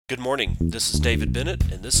Good morning. This is David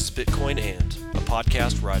Bennett, and this is Bitcoin and, a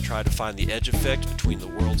podcast where I try to find the edge effect between the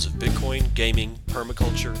worlds of Bitcoin, gaming,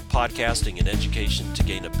 permaculture, podcasting, and education to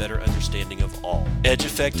gain a better understanding of all. Edge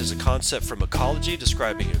effect is a concept from ecology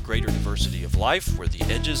describing a greater diversity of life where the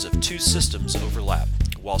edges of two systems overlap.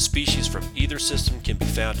 While species from either system can be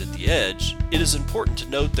found at the edge, it is important to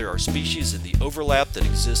note there are species in the overlap that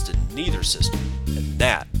exist in neither system, and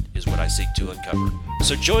that is what I seek to uncover.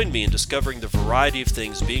 So join me in discovering the variety of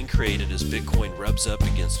things being created as Bitcoin rubs up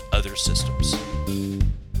against other systems.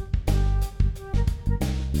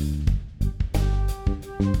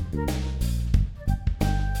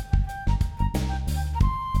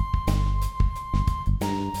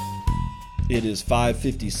 It is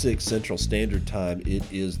 5:56 Central Standard Time. It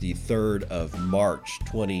is the 3rd of March,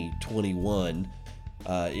 2021.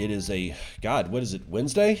 It is what is it,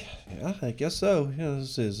 Wednesday? Yeah, I guess so. Yeah,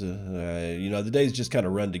 this is, the days just kind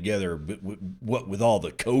of run together, but with all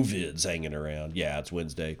the COVIDs hanging around. Yeah, it's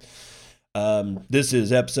Wednesday. This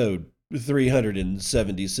is episode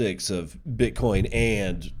 376 of Bitcoin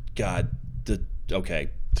and, okay.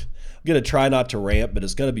 I'm going to try not to rant, but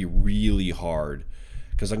it's going to be really hard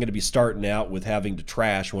because I'm going to be starting out with having to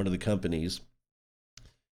trash one of the companies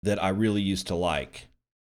that I really used to like.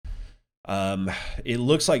 It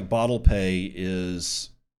looks like BottlePay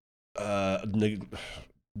is,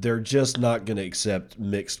 they're just not going to accept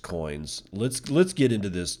mixed coins. Let's get into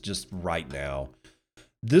this just right now.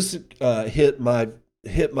 This hit my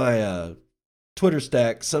Twitter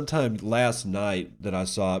stack sometime last night that I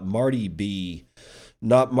saw it. Marty B,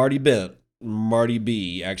 not Marty Bent, Marty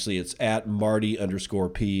B. Actually, it's at Marty_P_B.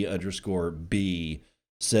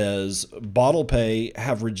 Says, BottlePay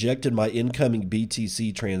have rejected my incoming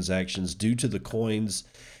BTC transactions due to the coins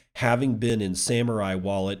having been in Samurai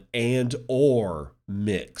Wallet and or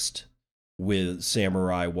mixed with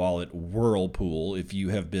Samurai Wallet Whirlpool. If you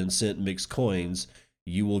have been sent mixed coins,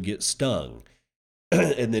 you will get stung.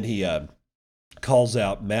 And then he calls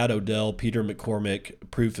out Matt Odell, Peter McCormick,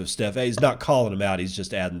 Proof of Steph. He's not calling them out. He's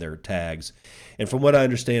just adding their tags. And from what I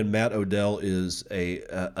understand, Matt Odell is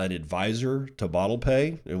an advisor to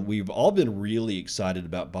BottlePay. And we've all been really excited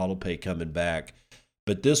about BottlePay coming back.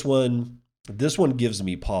 But this one gives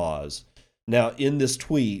me pause. Now, in this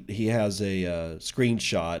tweet, he has a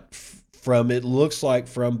screenshot it looks like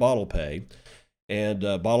from BottlePay. And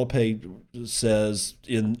BottlePay says,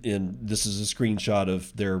 in this is a screenshot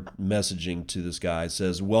of their messaging to this guy,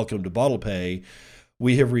 says, "Welcome to BottlePay.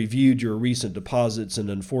 We have reviewed your recent deposits and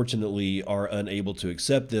unfortunately are unable to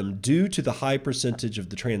accept them due to the high percentage of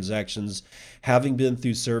the transactions having been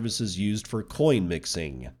through services used for coin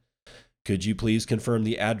mixing. Could you please confirm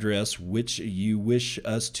the address which you wish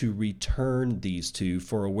us to return these to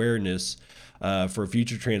for awareness? For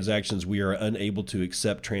future transactions, we are unable to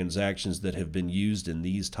accept transactions that have been used in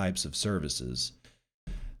these types of services."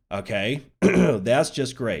 Okay, that's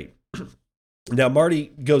just great. Now,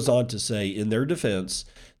 Marty goes on to say, in their defense,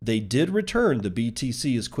 they did return the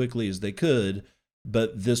BTC as quickly as they could,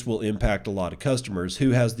 but this will impact a lot of customers.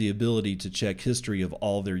 Who has the ability to check history of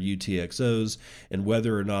all their UTXOs and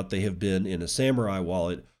whether or not they have been in a Samurai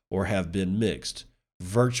wallet or have been mixed?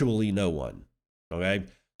 Virtually no one. Okay.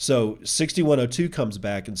 So 6102 comes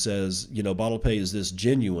back and says, BottlePay, is this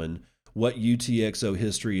genuine? What UTXO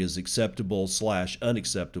history is acceptable /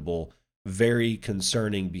 unacceptable? Very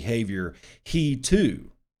concerning behavior. He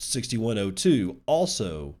too, 6102,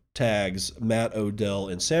 also tags Matt Odell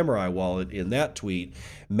and Samurai Wallet in that tweet.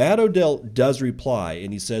 Matt Odell does reply,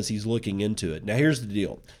 and he says he's looking into it. Now, here's the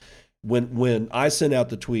deal. When I sent out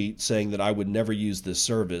the tweet saying that I would never use this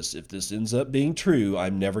service, if this ends up being true,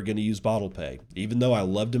 I'm never going to use BottlePay. Even though I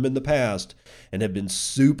loved them in the past and have been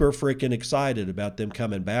super freaking excited about them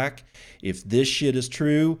coming back, if this shit is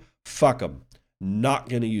true, fuck them. Not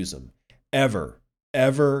going to use them. Ever,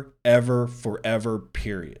 ever, ever, forever,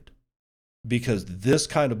 period. Because this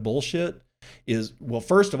kind of bullshit is, well,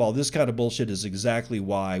 first of all, this kind of bullshit is exactly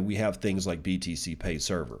why we have things like BTC Pay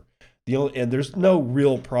Server. And there's no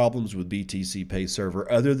real problems with BTC Pay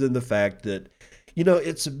Server other than the fact that,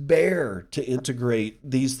 it's a bear to integrate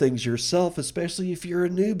these things yourself, especially if you're a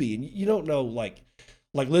newbie and you don't know, like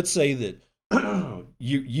let's say that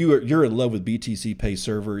you're in love with BTC Pay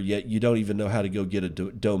Server, yet you don't even know how to go get a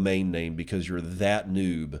domain name because you're that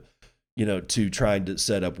noob, to trying to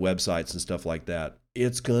set up websites and stuff like that.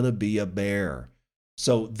 It's going to be a bear.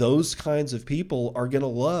 So those kinds of people are going to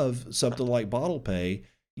love something like BottlePay.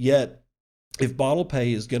 Yet, if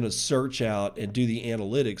BottlePay is going to search out and do the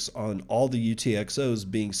analytics on all the UTXOs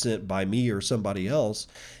being sent by me or somebody else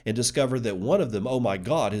and discover that one of them, oh my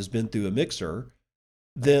God, has been through a mixer,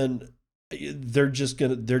 then they're just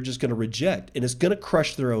gonna reject, and it's gonna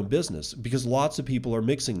crush their own business because lots of people are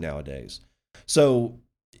mixing nowadays. So,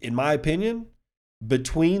 in my opinion,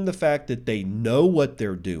 between the fact that they know what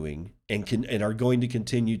they're doing and are going to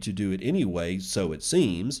continue to do it anyway, so it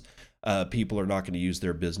seems, people are not going to use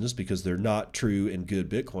their business because they're not true and good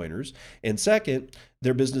Bitcoiners. And second,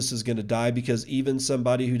 their business is going to die because even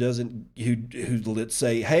somebody who doesn't, who let's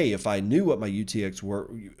say, hey, if I knew what my UTXOs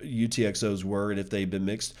were and if they've been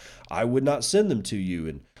mixed, I would not send them to you.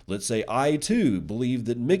 And let's say I too believe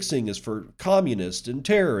that mixing is for communists and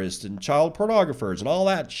terrorists and child pornographers and all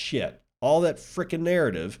that shit, all that freaking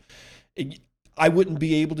narrative. I wouldn't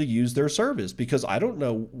be able to use their service because I don't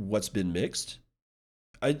know what's been mixed.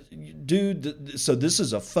 So this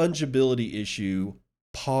is a fungibility issue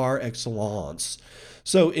par excellence.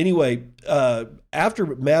 So anyway, after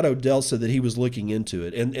Matt Odell said that he was looking into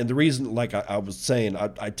it, and the reason, like I was saying,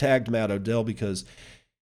 I tagged Matt Odell because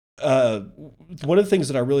one of the things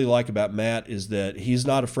that I really like about Matt is that he's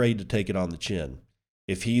not afraid to take it on the chin.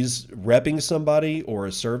 If he's repping somebody or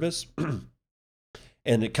a service,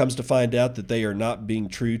 and it comes to find out that they are not being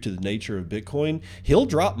true to the nature of Bitcoin, he'll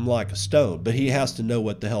drop them like a stone, but he has to know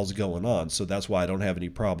what the hell's going on. So that's why I don't have any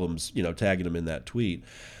problems, tagging him in that tweet.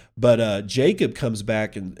 But Jacob comes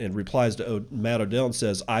back and replies to Matt Odell and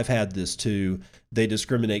says, I've had this too. They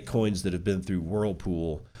discriminate coins that have been through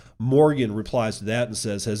Whirlpool. Morgan replies to that and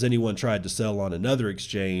says, has anyone tried to sell on another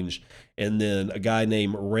exchange? And then a guy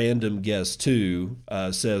named Random Guest 2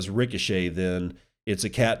 says, Ricochet then. It's a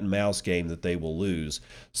cat and mouse game that they will lose.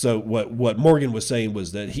 So what Morgan was saying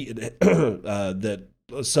was that he had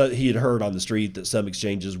heard on the street that some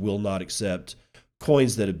exchanges will not accept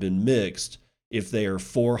coins that have been mixed if they are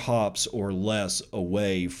 4 hops or less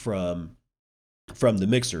away from the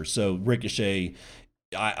mixer. So Ricochet,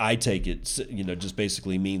 I take it, just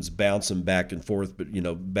basically means bouncing back and forth, but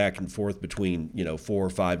back and forth between 4 or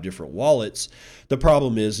 5 different wallets. The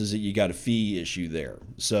problem is that you got a fee issue there.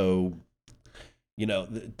 So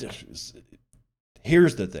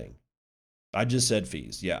here's the thing. I just said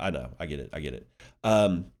fees. Yeah, I know. I get it.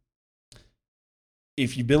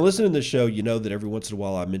 If you've been listening to the show, you know that every once in a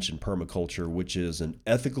while I mention permaculture, which is an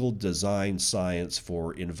ethical design science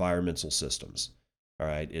for environmental systems. All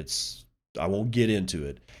right. I won't get into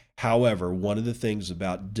it. However, one of the things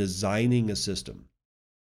about designing a system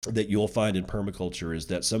that you'll find in permaculture is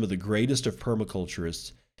that some of the greatest of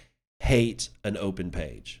permaculturists hate an open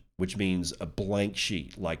page, which means a blank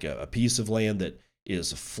sheet, like a piece of land that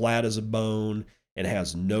is flat as a bone and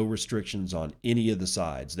has no restrictions on any of the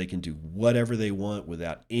sides. They can do whatever they want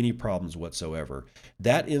without any problems whatsoever.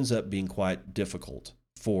 That ends up being quite difficult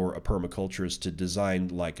for a permaculturist to design,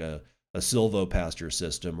 like a silvopasture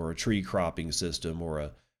system or a tree cropping system or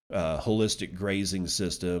a holistic grazing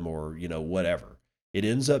system or whatever. It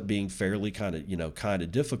ends up being fairly kind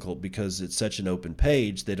of difficult because it's such an open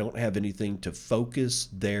page. They don't have anything to focus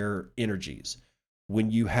their energies.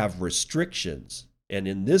 When you have restrictions, and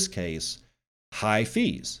in this case, high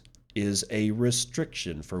fees is a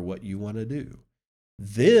restriction for what you want to do,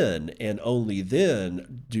 then and only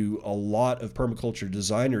then do a lot of permaculture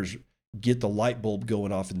designers get the light bulb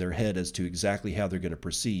going off in their head as to exactly how they're going to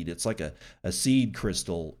proceed. It's like a seed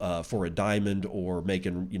crystal for a diamond or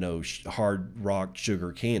making, hard rock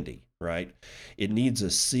sugar candy, right? It needs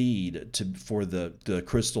a seed for the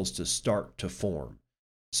crystals to start to form.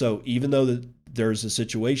 So even though there's a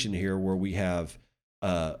situation here where we have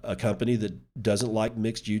a company that doesn't like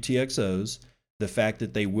mixed UTXOs, the fact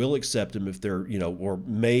that they will accept them if they're, or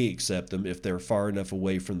may accept them if they're far enough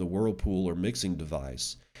away from the Whirlpool or mixing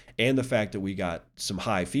device, and the fact that we got some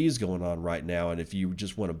high fees going on right now, and if you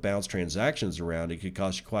just want to bounce transactions around, it could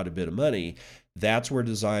cost you quite a bit of money. That's where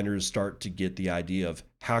designers start to get the idea of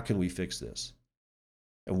how can we fix this?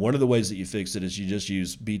 And one of the ways that you fix it is you just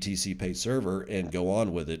use BTC Pay Server and go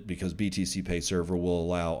on with it, because BTC Pay Server will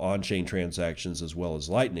allow on-chain transactions as well as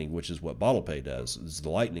Lightning, which is what BottlePay does, is the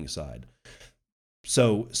Lightning side.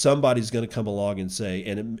 So somebody's going to come along and say,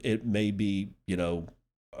 and it may be,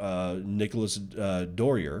 Nicholas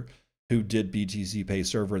Dorier, who did BTC Pay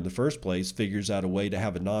Server in the first place, figures out a way to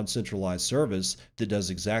have a non-centralized service that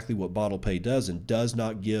does exactly what BottlePay does and does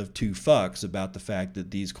not give 2 fucks about the fact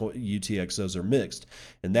that these UTXOs are mixed.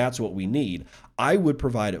 And that's what we need. I would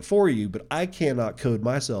provide it for you, but I cannot code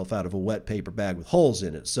myself out of a wet paper bag with holes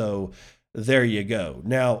in it. So there you go.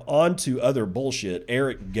 Now on to other bullshit.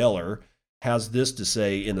 Eric Geller has this to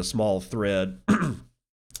say in a small thread,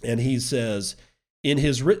 and he says, in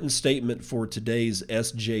his written statement for today's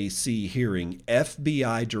SJC hearing,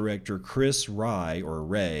 FBI Director Chris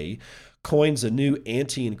Wray coins a new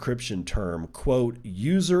anti-encryption term, quote,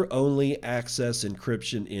 user-only access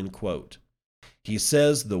encryption, end quote. He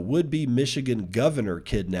says the would-be Michigan governor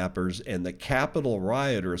kidnappers and the Capitol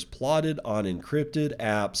rioters plotted on encrypted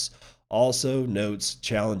apps. Also notes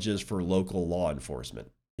challenges for local law enforcement.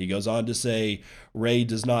 He goes on to say Wray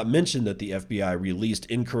does not mention that the FBI released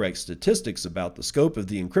incorrect statistics about the scope of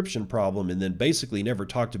the encryption problem and then basically never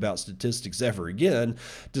talked about statistics ever again,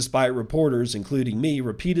 despite reporters, including me,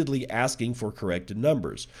 repeatedly asking for corrected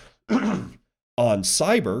numbers. On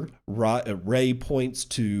cyber, Wray points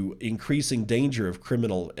to increasing danger of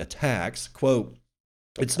criminal attacks. Quote,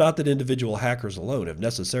 it's not that individual hackers alone have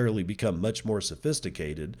necessarily become much more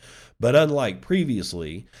sophisticated, but unlike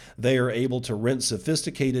previously, they are able to rent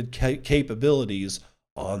sophisticated capabilities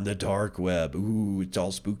on the dark web. Ooh, it's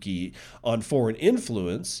all spooky. On foreign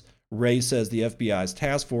influence, Wray says the FBI's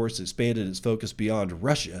task force expanded its focus beyond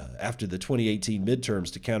Russia after the 2018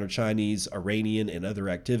 midterms to counter Chinese, Iranian, and other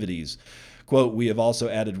activities. Quote, we have also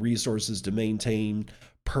added resources to maintain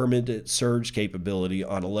permanent surge capability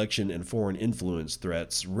on election and foreign influence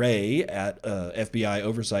threats. Wray at FBI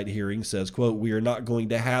oversight hearing says, quote, we are not going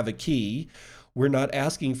to have a key. We're not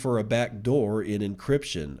asking for a back door in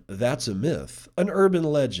encryption. That's a myth, an urban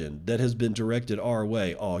legend that has been directed our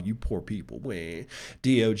way. Oh, you poor people.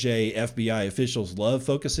 DOJ, FBI officials love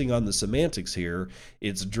focusing on the semantics here.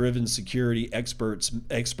 It's driven security experts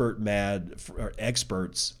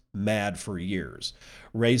mad for years.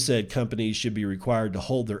 Wray said companies should be required to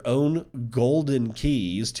hold their own golden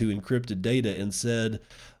keys to encrypted data and said,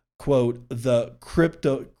 quote, the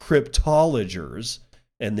cryptologers,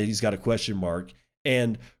 and then he's got a question mark,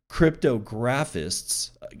 and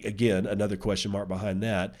cryptographists, again, another question mark behind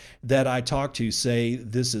that I talked to say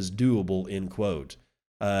this is doable, end quote.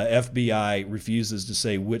 FBI refuses to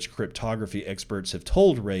say which cryptography experts have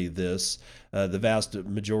told Wray this. The vast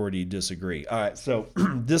majority disagree. All right, so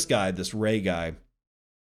this Wray guy,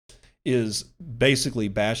 is basically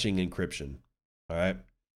bashing encryption. All right,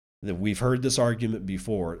 we've heard this argument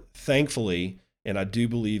before. Thankfully, and I do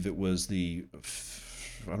believe it was I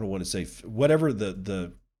don't want to say whatever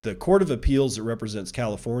the Court of Appeals that represents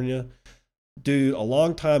California. Dude, a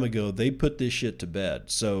long time ago, they put this shit to bed.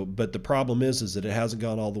 So, but the problem is that it hasn't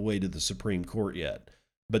gone all the way to the Supreme Court yet.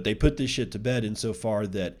 But they put this shit to bed insofar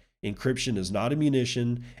that encryption is not a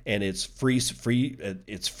munition and it's free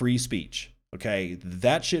speech. Okay,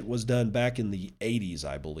 that shit was done back in the 80s,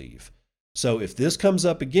 I believe. So if this comes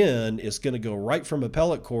up again, it's going to go right from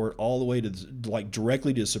appellate court all the way to like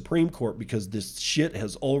directly to Supreme Court because this shit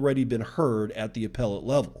has already been heard at the appellate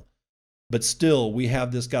level. But still, we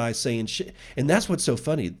have this guy saying shit. And that's what's so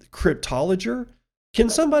funny. Cryptologer? Can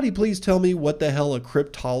somebody please tell me what the hell a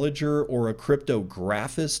cryptologer or a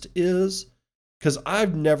cryptographist is? Because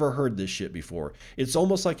I've never heard this shit before. It's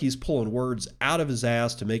almost like he's pulling words out of his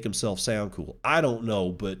ass to make himself sound cool. I don't know,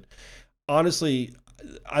 but honestly,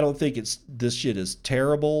 I don't think this shit is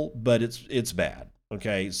terrible, but it's bad.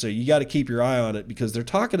 Okay, so you got to keep your eye on it because they're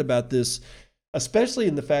talking about this, especially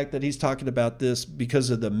in the fact that he's talking about this because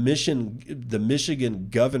of the Michigan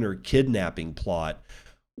governor kidnapping plot,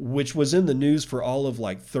 which was in the news for all of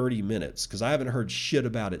like 30 minutes because I haven't heard shit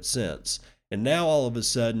about it since. And now all of a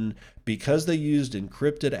sudden, because they used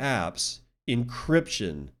encrypted apps,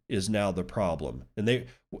 encryption is now the problem.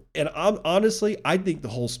 Honestly, I think the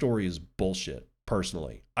whole story is bullshit,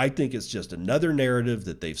 personally. I think it's just another narrative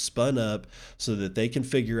that they've spun up so that they can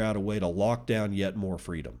figure out a way to lock down yet more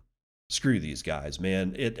freedom. Screw these guys,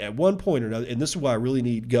 man. At one point or another, and this is why I really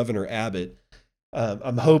need Governor Abbott.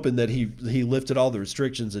 I'm hoping that he lifted all the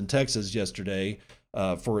restrictions in Texas yesterday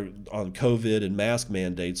on COVID and mask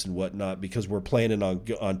mandates and whatnot, because we're planning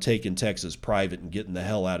on taking Texas private and getting the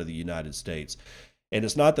hell out of the United States. And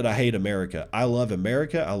it's not that I hate America. I love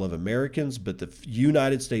America. I love Americans. But the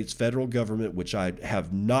United States federal government, which I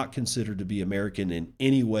have not considered to be American in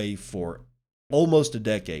any way for almost a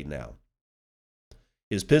decade now,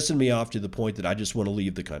 is pissing me off to the point that I just want to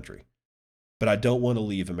leave the country. But I don't want to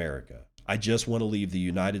leave America. I just want to leave the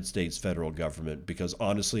United States federal government because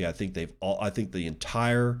honestly, I think the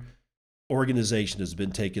entire organization has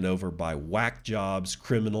been taken over by whack jobs,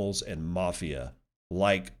 criminals, and mafia,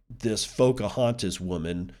 like this Pocahontas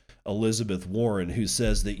woman, Elizabeth Warren, who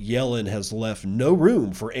says that Yellen has left no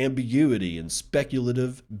room for ambiguity and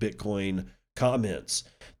speculative Bitcoin comments.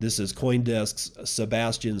 This is CoinDesk's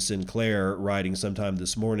Sebastian Sinclair writing sometime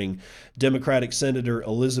this morning. Democratic Senator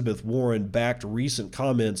Elizabeth Warren backed recent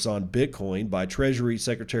comments on Bitcoin by Treasury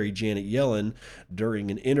Secretary Janet Yellen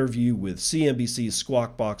during an interview with CNBC's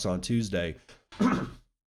Squawk Box on Tuesday.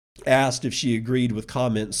 Asked if she agreed with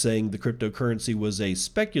comments saying the cryptocurrency was a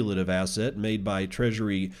speculative asset made by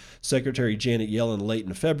Treasury Secretary Janet Yellen late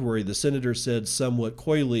in February, the senator said somewhat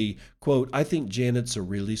coyly, quote, "I think Janet's a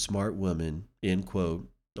really smart woman," end quote.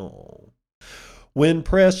 Oh. When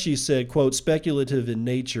pressed, she said, quote, "speculative in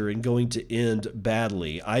nature and going to end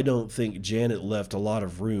badly. I don't think Janet left a lot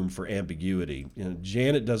of room for ambiguity."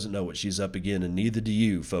 Janet doesn't know what she's up against, and neither do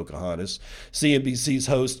you, Pocahontas. CNBC's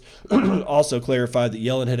host also clarified that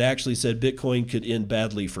Yellen had actually said Bitcoin could end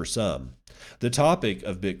badly for some. The topic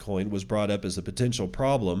of Bitcoin was brought up as a potential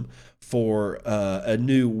problem for a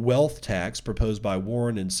new wealth tax proposed by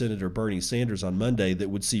Warren and Senator Bernie Sanders on Monday that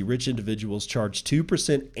would see rich individuals charge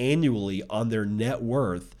 2% annually on their net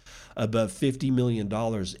worth above $50 million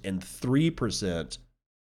and 3%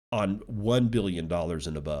 on $1 billion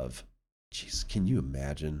and above. Jeez, can you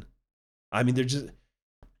imagine? I mean, they're just.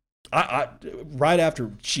 Right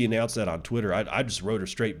after she announced that on Twitter, I just wrote her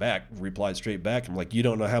straight back, replied straight back. I'm like, "You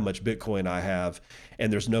don't know how much Bitcoin I have,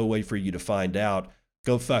 and there's no way for you to find out.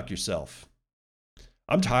 Go fuck yourself."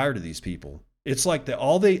 I'm tired of these people. It's like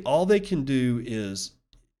all they can do is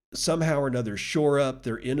somehow or another shore up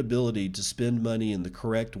their inability to spend money in the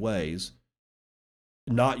correct ways.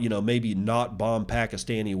 Not, maybe not bomb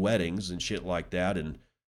Pakistani weddings and shit like that, and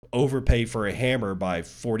overpay for a hammer by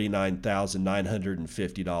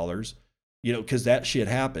 $49,950, because that shit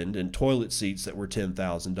happened, and toilet seats that were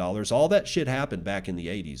 $10,000. All that shit happened back in the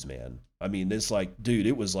 80s, man. I mean, it's like, dude,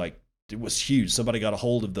 it was huge. Somebody got a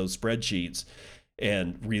hold of those spreadsheets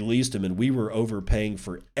and released them, and we were overpaying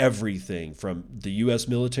for everything from the U.S.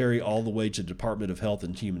 military all the way to Department of Health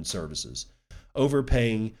and Human Services.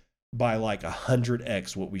 Overpaying by like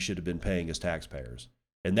 100x what we should have been paying as taxpayers.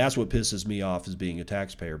 And that's what pisses me off as being a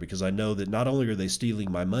taxpayer, because I know that not only are they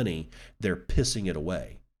stealing my money, they're pissing it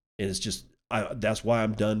away. And it's just, that's why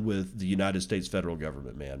I'm done with the United States federal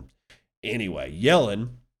government, man. Anyway, Yellen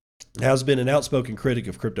has been an outspoken critic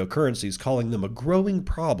of cryptocurrencies, calling them a growing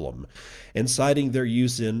problem and citing their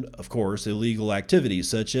use in, of course, illegal activities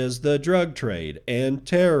such as the drug trade and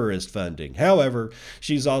terrorist funding. However,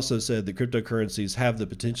 she's also said that cryptocurrencies have the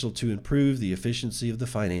potential to improve the efficiency of the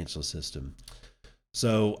financial system.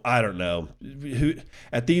 So I don't know.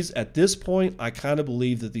 At this point, I kind of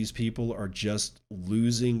believe that these people are just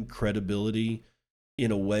losing credibility in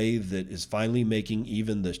a way that is finally making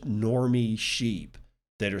even the normie sheep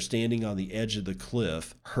that are standing on the edge of the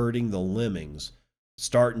cliff, herding the lemmings,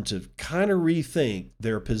 starting to kind of rethink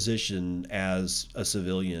their position as a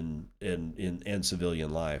civilian in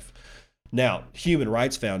civilian life. Now, Human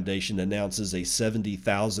Rights Foundation announces a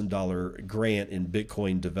 $70,000 grant in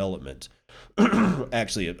Bitcoin development.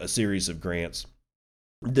 Actually, a series of grants.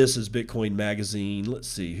 This is Bitcoin Magazine. Let's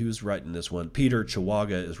see, who's writing this one? Peter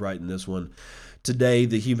Chihuahua is writing this one. Today,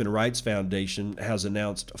 the Human Rights Foundation has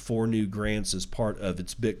announced 4 new grants as part of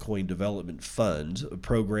its Bitcoin Development Fund, a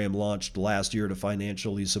program launched last year to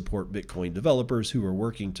financially support Bitcoin developers who are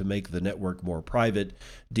working to make the network more private,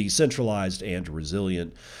 decentralized, and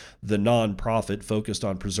resilient. The nonprofit, focused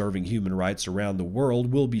on preserving human rights around the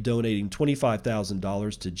world, will be donating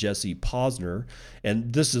 $25,000 to Jesse Posner,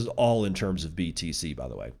 and this is all in terms of BTC, by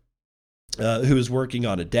the way. Who is working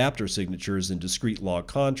on adapter signatures and discrete log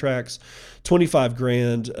contracts. 25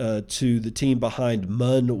 grand to the team behind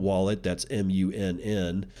Mun Wallet, that's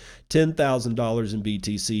MUNN. $10,000 in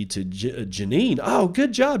BTC to Janine. Oh,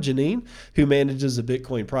 good job, Janine, who manages a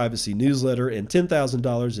Bitcoin privacy newsletter, and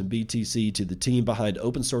 $10,000 in BTC to the team behind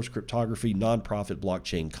open source cryptography nonprofit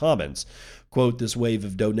Blockchain Commons. Quote, "This wave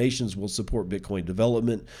of donations will support Bitcoin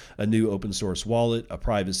development, a new open source wallet, a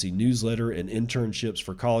privacy newsletter, and internships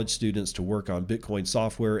for college students to work on Bitcoin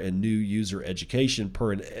software and new user education,"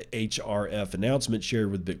 per an HRF announcement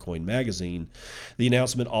shared with Bitcoin Magazine. The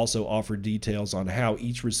announcement also offered details on how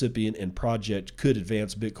each recipient and project could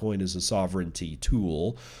advance Bitcoin as a sovereignty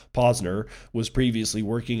tool. Posner was previously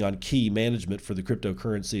working on key management for the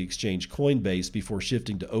cryptocurrency exchange Coinbase before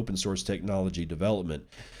shifting to open source technology development.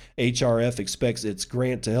 HRF expects its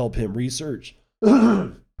grant to help him research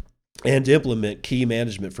and implement key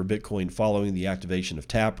management for Bitcoin following the activation of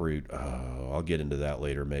Taproot. I'll get into that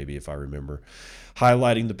later, maybe, if I remember.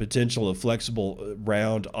 Highlighting the potential of flexible,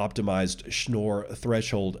 round, optimized Schnorr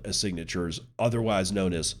threshold signatures, otherwise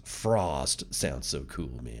known as Frost. Sounds so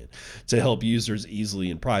cool, man. To help users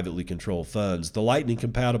easily and privately control funds. The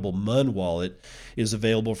Lightning-compatible Mun wallet is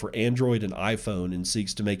available for Android and iPhone and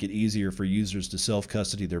seeks to make it easier for users to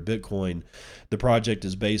self-custody their Bitcoin. The project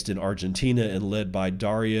is based in Argentina and led by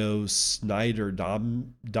Dario Snyder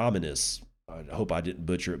Dominis. I hope I didn't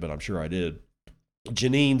butcher it, but I'm sure I did.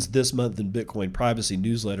 Janine's This Month in Bitcoin Privacy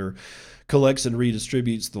newsletter collects and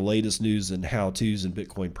redistributes the latest news and how-tos in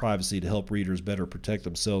Bitcoin privacy to help readers better protect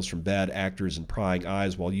themselves from bad actors and prying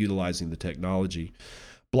eyes while utilizing the technology.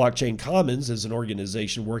 Blockchain Commons is an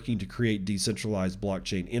organization working to create decentralized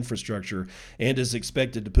blockchain infrastructure and is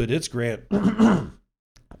expected to put its grant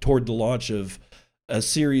toward the launch of a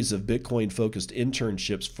series of Bitcoin focused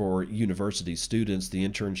internships for university students. The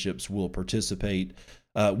internships will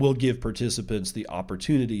give participants the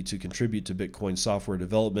opportunity to contribute to Bitcoin software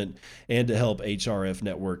development and to help HRF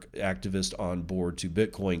network activists on board to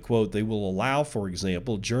Bitcoin. Quote, they will allow, for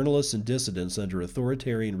example, journalists and dissidents under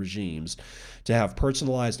authoritarian regimes to have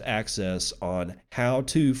personalized access on how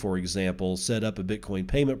to, for example, set up a Bitcoin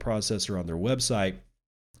payment processor on their website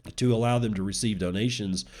to allow them to receive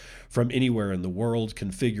donations from anywhere in the world,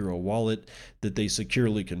 configure a wallet that they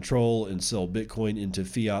securely control, and sell Bitcoin into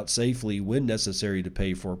fiat safely when necessary to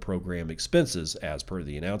pay for program expenses, as per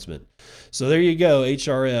the announcement. So there you go,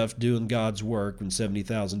 HRF doing God's work and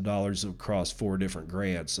 $70,000 across 4 different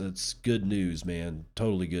grants. That's good news, man.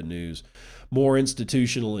 Totally good news. More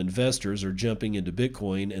institutional investors are jumping into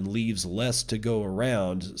Bitcoin and leaves less to go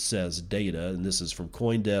around, says data. And this is from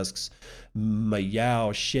CoinDesk's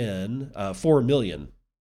Mayao Shen. 4 million.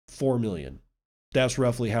 4 million. That's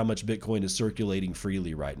roughly how much Bitcoin is circulating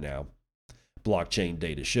freely right now. Blockchain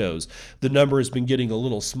data shows. The number has been getting a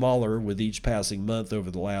little smaller with each passing month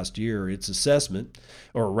over the last year. Its assessment,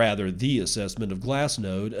 or rather the assessment of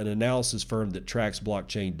Glassnode, an analysis firm that tracks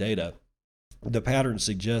blockchain data, the pattern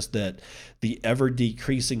suggests that the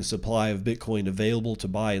ever-decreasing supply of Bitcoin available to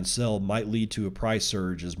buy and sell might lead to a price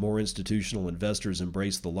surge as more institutional investors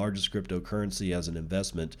embrace the largest cryptocurrency as an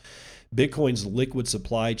investment. Bitcoin's liquid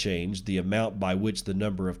supply change, the amount by which the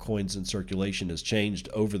number of coins in circulation has changed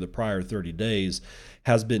over the prior 30 days,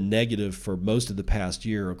 has been negative for most of the past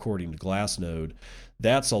year, according to Glassnode.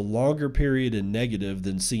 That's a longer period in negative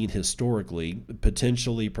than seen historically,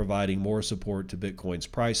 potentially providing more support to Bitcoin's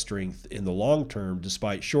price strength in the long term,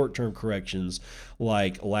 despite short-term corrections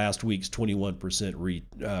like last week's 21%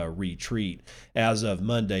 retreat. As of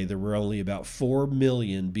Monday, there were only about 4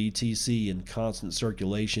 million BTC in constant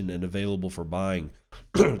circulation and available for buying,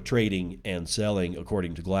 trading, and selling,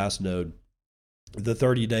 according to Glassnode. The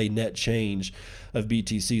 30-day net change of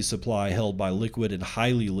BTC supply held by liquid and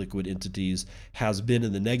highly liquid entities has been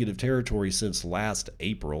in the negative territory since last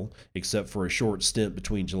April, except for a short stint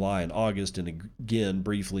between July and August, and again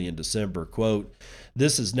briefly in December. Quote,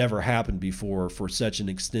 this has never happened before for such an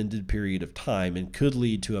extended period of time and could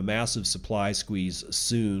lead to a massive supply squeeze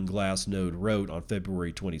soon, Glassnode wrote on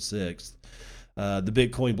February 26th. The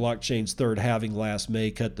Bitcoin blockchain's third halving last May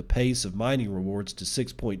cut the pace of mining rewards to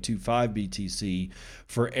 6.25 BTC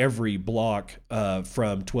for every block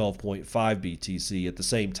from 12.5 BTC. At the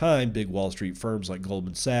same time, big Wall Street firms like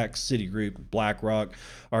Goldman Sachs, Citigroup, and BlackRock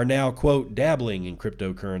are now, quote, dabbling in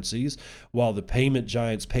cryptocurrencies, while the payment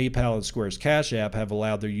giants PayPal and Square's Cash App have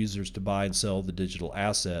allowed their users to buy and sell the digital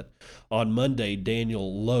asset. On Monday,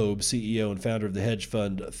 Daniel Loeb, CEO and founder of the hedge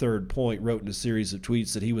fund Third Point, wrote in a series of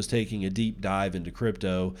tweets that he was taking a deep dive into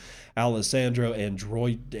crypto. Alessandro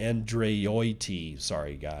Andreotti,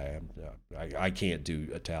 sorry guy, I can't do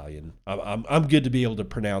Italian. I'm good to be able to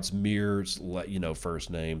pronounce Mir's first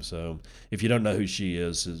name. So if you don't know who she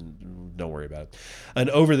is, don't worry about it. An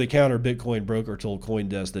over-the-counter Bitcoin broker told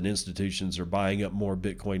CoinDesk that institutions are buying up more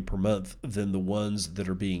Bitcoin per month than the ones that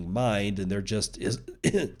are being mined, and there just isn't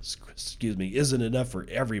enough for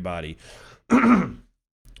everybody.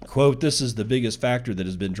 Quote, this is the biggest factor that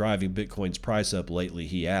has been driving Bitcoin's price up lately,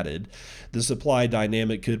 he added. The supply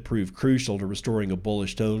dynamic could prove crucial to restoring a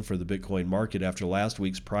bullish tone for the Bitcoin market after last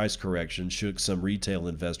week's price correction shook some retail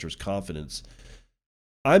investors' confidence.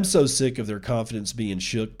 I'm so sick of their confidence being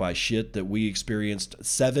shook by shit that we experienced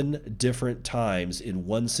 7 different times in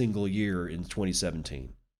one single year in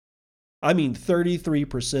 2017. I mean,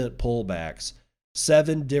 33% pullbacks,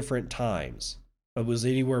 7 different times. It was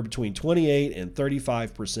anywhere between 28 and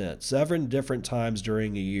 35%, 7 different times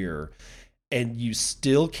during a year, and you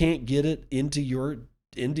still can't get it into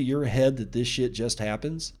your head that this shit just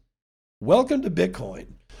happens? Welcome to Bitcoin.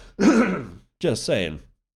 Just saying.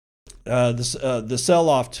 The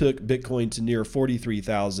sell-off took Bitcoin to near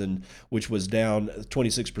 43,000, which was down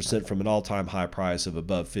 26% from an all-time high price of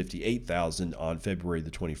above 58,000 on February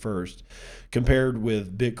the 21st. Compared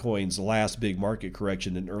with Bitcoin's last big market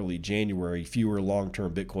correction in early January, fewer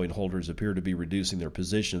long-term Bitcoin holders appear to be reducing their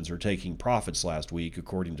positions or taking profits last week,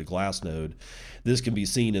 according to Glassnode. This can be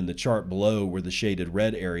seen in the chart below, where the shaded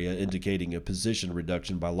red area, indicating a position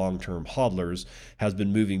reduction by long-term hodlers, has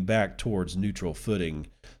been moving back towards neutral footing.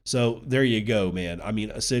 So So there you go, man. I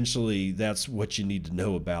mean, essentially, that's what you need to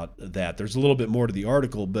know about that. There's a little bit more to the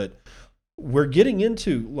article, but we're getting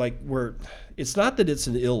into like where it's not that it's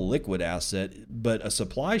an illiquid asset, but a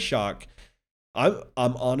supply shock. I'm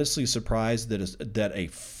honestly surprised that a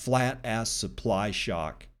flat ass supply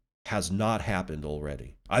shock has not happened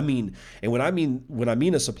already. I mean, and when I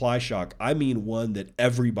mean a supply shock, I mean one that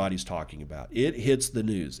everybody's talking about. It hits the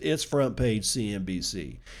news. It's front page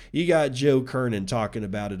CNBC. You got Joe Kernan talking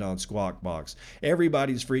about it on Squawk Box.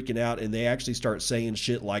 Everybody's freaking out, and they actually start saying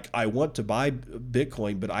shit like, "I want to buy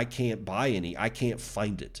Bitcoin, but I can't buy any. I can't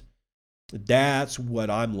find it." That's what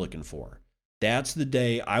I'm looking for. That's the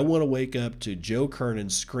day I want to wake up to Joe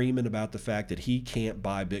Kernan screaming about the fact that he can't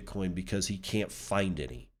buy Bitcoin because he can't find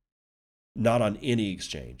any. Not on any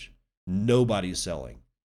exchange. Nobody's selling.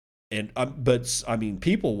 And but I mean,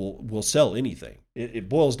 people will sell anything. It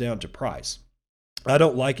boils down to price. I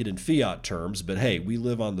don't like it in fiat terms, but hey, we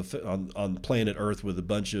live on planet Earth with a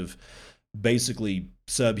bunch of basically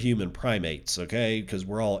subhuman primates, okay? Because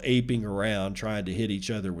we're all aping around trying to hit each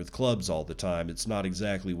other with clubs all the time. It's not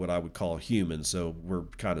exactly what I would call human, so we're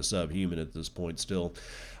kind of subhuman at this point still.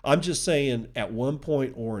 I'm just saying, at one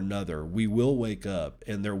point or another, we will wake up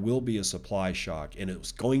and there will be a supply shock, and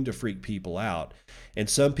it's going to freak people out. And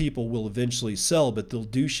some people will eventually sell, but they'll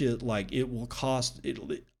do shit like it will cost.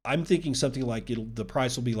 I'm thinking something like the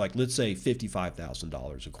price will be like, let's say,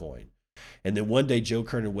 $55,000 a coin. And then one day Joe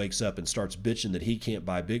Kernan wakes up and starts bitching that he can't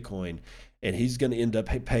buy Bitcoin, and he's going to end up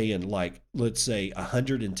paying like, let's say,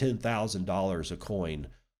 $110,000 a coin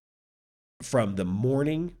from the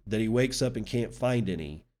morning that he wakes up and can't find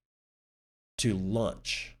any to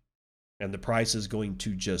lunch. And the price is going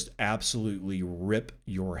to just absolutely rip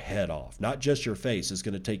your head off. Not just your face, it's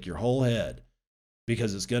going to take your whole head,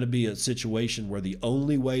 because it's going to be a situation where the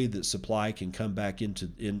only way that supply can come back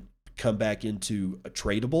into a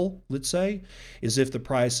tradable, let's say, is if the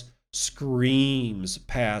price screams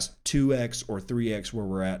past 2x or 3x where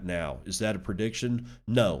we're at now. Is that a prediction?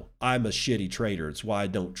 No, I'm a shitty trader. It's why I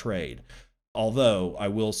don't trade. Although I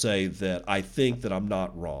will say that I think that I'm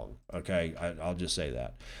not wrong. Okay, I'll just say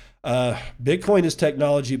that. Bitcoin is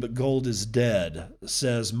technology, but gold is dead,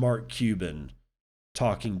 says Mark Cuban,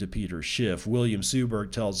 talking to Peter Schiff. William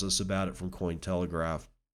Suberg tells us about it from Cointelegraph.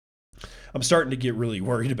 I'm starting to get really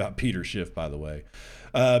worried about Peter Schiff, by the way.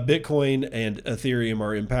 Bitcoin and Ethereum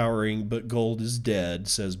are empowering, but gold is dead,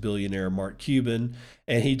 says billionaire Mark Cuban.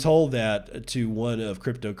 And he told that to one of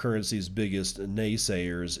cryptocurrency's biggest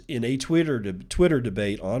naysayers in a Twitter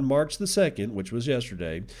debate on March the 2nd, which was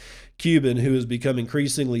yesterday. Cuban, who has become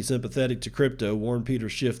increasingly sympathetic to crypto, warned Peter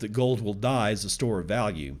Schiff that gold will die as a store of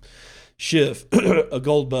value. Schiff, a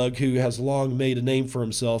gold bug who has long made a name for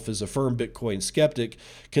himself as a firm Bitcoin skeptic,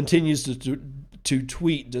 continues to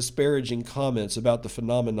tweet disparaging comments about the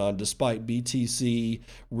phenomenon despite BTC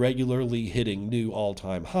regularly hitting new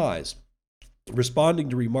all-time highs.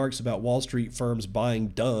 Responding to remarks about Wall Street firms buying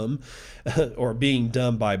dumb or being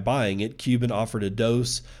dumb by buying it, Cuban offered a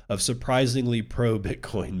dose of surprisingly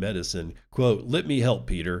pro-Bitcoin medicine. Quote, "Let me help,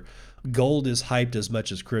 Peter. Gold is hyped as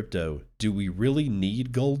much as crypto. Do we really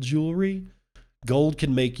need gold jewelry? Gold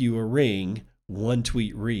can make you a ring," one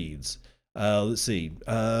tweet reads. Let's see.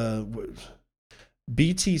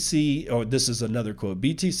 BTC, or this is another quote,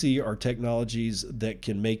 "BTC are technologies that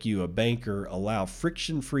can make you a banker, allow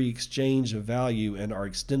friction-free exchange of value, and are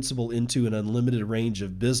extensible into an unlimited range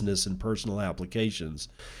of business and personal applications."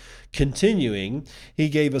 Continuing, he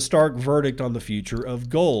gave a stark verdict on the future of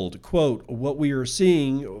gold. Quote, "What we are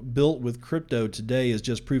seeing built with crypto today is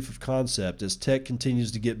just proof of concept. As tech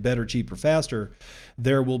continues to get better, cheaper, faster,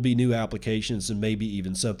 there will be new applications and maybe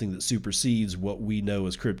even something that supersedes what we know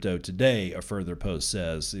as crypto today," a further post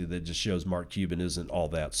says. That just shows Mark Cuban isn't all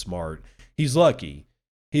that smart. He's lucky.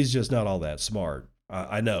 He's just not all that smart.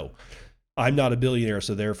 I know. I'm not a billionaire,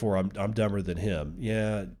 so therefore I'm dumber than him.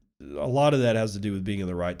 Yeah, a lot of that has to do with being in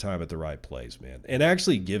the right time at the right place, man. And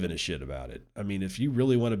actually giving a shit about it. I mean, if you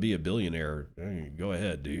really want to be a billionaire, go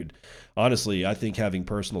ahead, dude. Honestly, I think having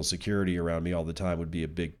personal security around me all the time would be a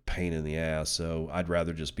big pain in the ass. So I'd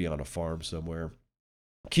rather just be on a farm somewhere.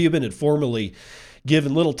 Cuban had formerly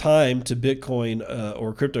given little time to Bitcoin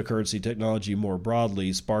or cryptocurrency technology more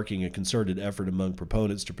broadly, sparking a concerted effort among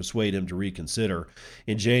proponents to persuade him to reconsider.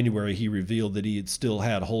 In January, he revealed that he had still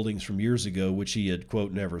had holdings from years ago, which he had,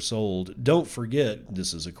 quote, never sold. "Don't forget,"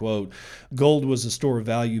 this is a quote, "gold was a store of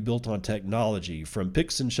value built on technology, from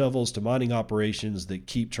picks and shovels to mining operations that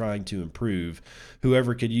keep trying to improve.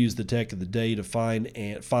 Whoever could use the tech of the day to find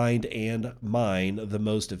and mine the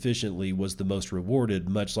most efficiently was the most rewarded,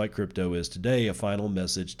 much like crypto is today." A final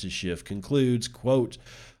message to Schiff concludes, quote,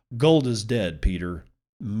 "Gold is dead, Peter.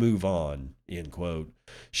 move on, end quote.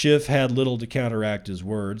 Schiff had little to counteract his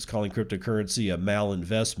words, calling cryptocurrency a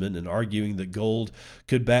malinvestment and arguing that gold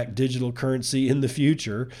could back digital currency in the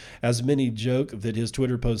future. As many joke that his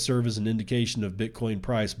Twitter posts serve as an indication of Bitcoin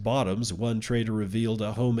price bottoms, one trader revealed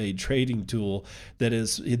a homemade trading tool that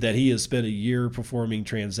he has spent a year performing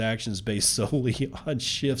transactions based solely on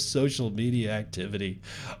Schiff's social media activity.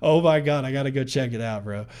 Oh my God, I got to go check it out,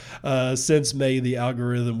 bro. Since May, the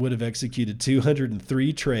algorithm would have executed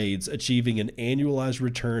 203 trades, achieving an annualized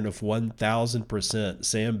return of 1,000%.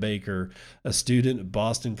 Sam Baker, a student at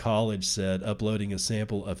Boston College, said, uploading a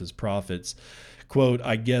sample of his profits. Quote,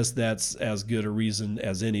 I guess that's as good a reason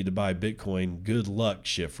as any to buy Bitcoin. Good luck,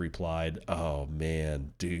 Schiff replied. Oh,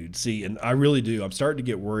 man, dude. See, and I really do. I'm starting to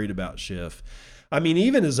get worried about Schiff. I mean,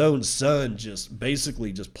 even his own son just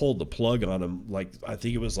basically just pulled the plug on him. Like, I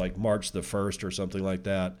think it was like March the 1st or something like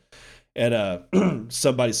that. And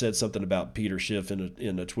somebody said something about Peter Schiff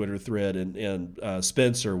in a Twitter thread, and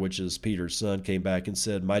Spencer, which is Peter's son, came back and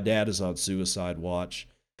said, my dad is on suicide watch.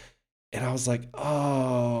 And I was like,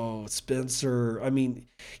 oh, Spencer. I mean,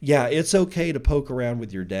 yeah, it's okay to poke around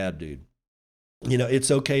with your dad, dude. You know,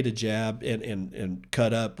 it's okay to jab and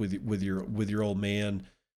cut up with your old man.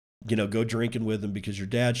 You know, go drinking with him, because your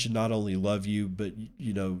dad should not only love you, but,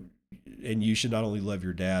 you know, and you should not only love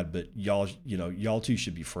your dad, but y'all two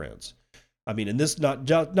should be friends. I mean, and this not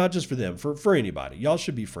just for them, for anybody. Y'all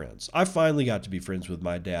should be friends. I finally got to be friends with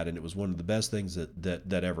my dad, and it was one of the best things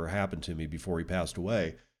that ever happened to me before he passed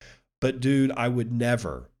away. But dude, I would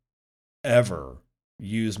never, ever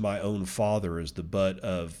use my own father as the butt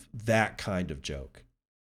of that kind of joke.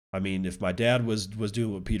 I mean, if my dad was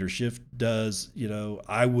doing what Peter Schiff does, you know,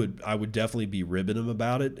 I would definitely be ribbing him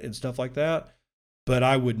about it and stuff like that. But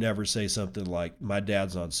I would never say something like, my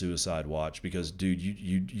dad's on suicide watch, because dude,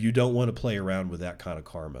 you don't want to play around with that kind of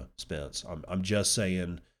karma, Spence. I'm just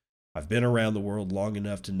saying, I've been around the world long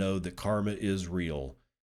enough to know that karma is real,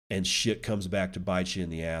 and shit comes back to bite you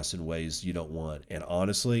in the ass in ways you don't want. And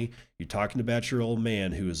honestly, you're talking about your old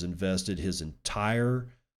man who has invested the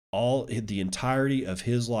entirety of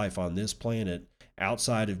his life on this planet,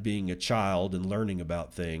 outside of being a child and learning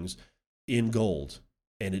about things, in gold.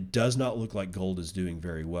 And it does not look like gold is doing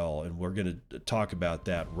very well. And we're going to talk about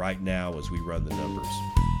that right now as we run the numbers.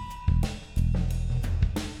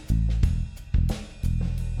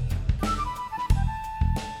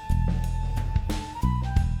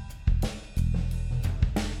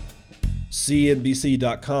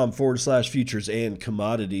 CNBC.com/futures and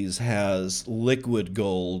commodities has liquid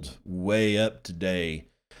gold way up today.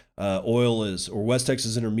 West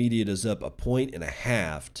Texas Intermediate is up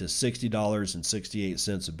 1.5 to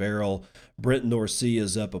 $60.68 a barrel. Brent North Sea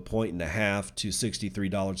is up 1.5 to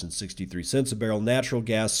 $63.63 a barrel. Natural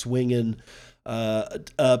gas swinging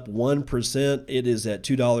up 1%. It is at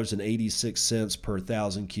 $2.86 per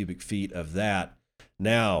thousand cubic feet of that.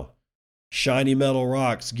 Now, shiny metal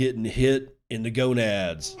rocks getting hit in the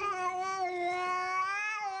gonads.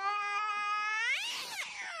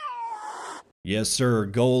 Yes, sir.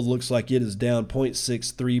 Gold looks like it is down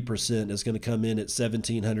 0.63%. It's going to come in at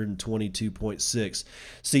 1,722.6.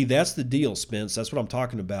 See, that's the deal, Spence. That's what I'm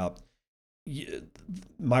talking about.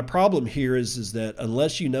 My problem here is that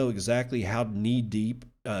unless you know exactly how knee deep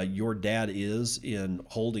your dad is in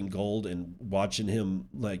holding gold and watching him,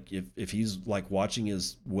 like if he's like watching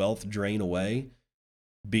his wealth drain away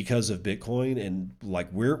because of Bitcoin, and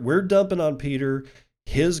like we're dumping on Peter,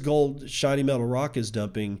 his gold shiny metal rock is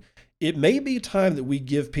dumping. It may be time that we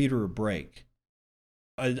give Peter a break.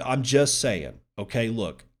 I'm just saying. Okay,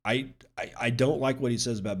 look, I don't like what he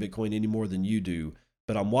says about Bitcoin any more than you do,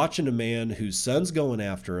 but I'm watching a man whose son's going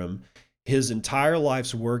after him. His entire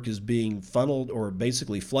life's work is being funneled or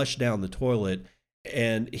basically flushed down the toilet,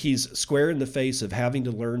 and he's square in the face of having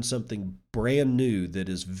to learn something brand new that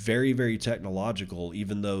is very, very technological,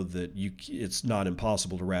 even though it's not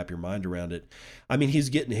impossible to wrap your mind around it. I mean, he's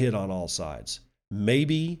getting hit on all sides.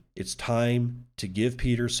 Maybe it's time to give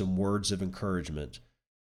Peter some words of encouragement.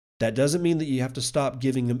 That doesn't mean that you have to stop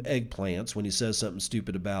giving him eggplants when he says something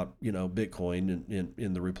stupid about, Bitcoin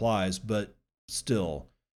in the replies, but still,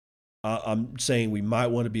 I'm saying we might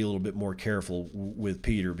want to be a little bit more careful with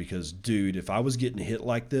Peter, because, dude, if I was getting hit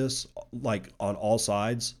like this, like on all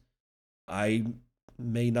sides, I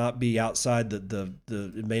may not be outside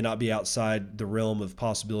it may not be outside the realm of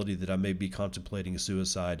possibility that I may be contemplating a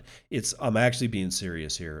suicide. I'm actually being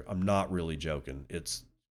serious here. I'm not really joking.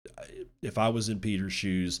 If I was in Peter's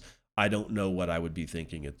shoes, I don't know what I would be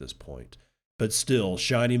thinking at this point. But still,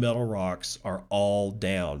 shiny metal rocks are all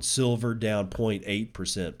down. Silver down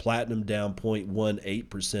 0.8%, platinum down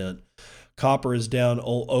 0.18%, Copper is down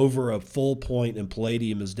over a full point, and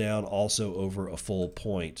palladium is down also over a full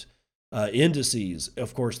point. Indices,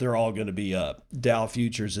 of course, they're all going to be up. Dow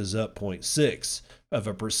futures is up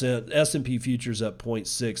 0.6%. S&P futures up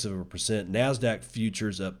 0.6%. NASDAQ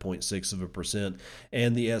futures up 0.6%.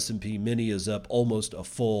 And the S&P mini is up almost a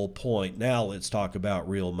full point. Now let's talk about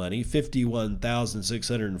real money.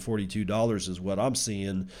 $51,642 is what I'm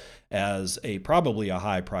seeing as probably a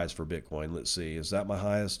high price for Bitcoin. Let's see. Is that my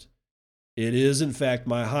highest? It is, in fact,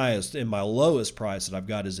 my highest, and my lowest price that I've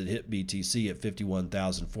got is it hit BTC at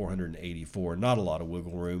 51,484. Not a lot of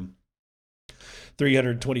wiggle room.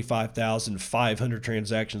 325,500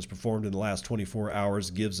 transactions performed in the last 24 hours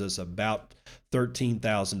gives us about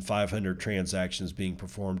 13,500 transactions being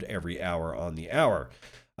performed every hour on the hour.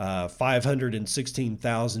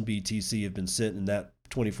 516,000 BTC have been sent in that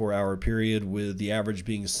 24-hour period, with the average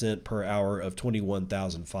being sent per hour of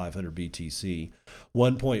 21,500 BTC.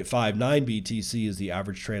 1.59 BTC is the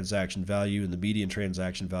average transaction value, and the median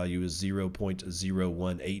transaction value is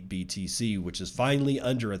 0.018 BTC, which is finally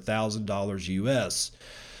under $1,000 US.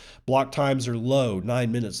 Block times are low,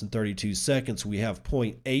 9 minutes and 32 seconds. We have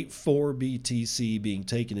 0.84 BTC being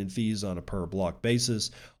taken in fees on a per block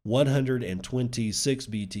basis, 126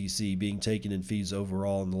 BTC being taken in fees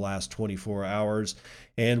overall in the last 24 hours.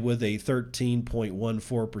 And with a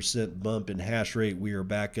 13.14% bump in hash rate, we are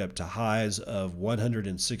back up to highs of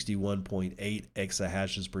 161.8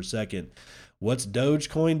 exahashes per second. What's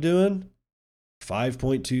Dogecoin doing?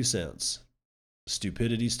 5.2 cents.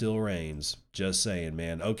 Stupidity still reigns. Just saying,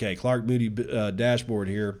 man. Okay, Clark Moody dashboard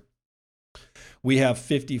here. We have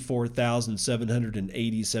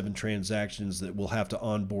 54,787 transactions that will have to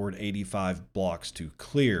onboard 85 blocks to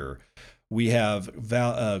clear. We have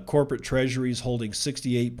corporate treasuries holding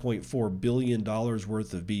 $68.4 billion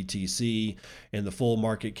worth of BTC, and the full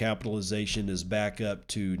market capitalization is back up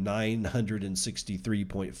to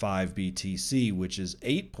 963.5 BTC, which is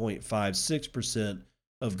 8.56%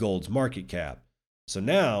 of gold's market cap. So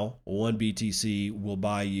now, 1 BTC will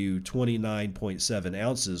buy you 29.7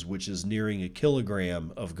 ounces, which is nearing a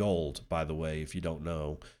kilogram of gold, by the way, if you don't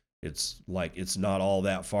know. It's not all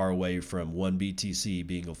that far away from 1 BTC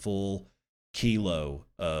being a full kilo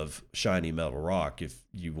of shiny metal rock, if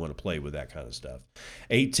you want to play with that kind of stuff.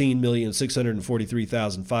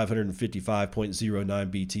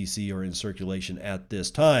 18,643,555.09 BTC are in circulation at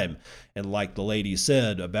this time. And like the lady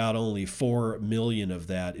said, about only 4 million of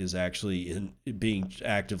that is actually being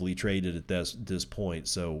actively traded at this point.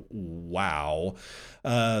 So, wow.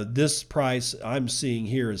 This price I'm seeing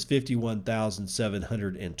here is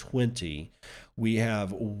 51,720. We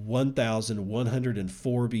have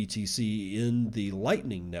 1,104 BTC in the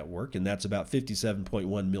Lightning Network, and that's about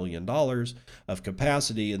 $57.1 million of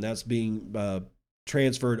capacity, and that's being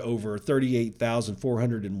transferred over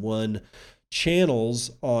 38,401 channels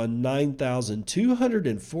on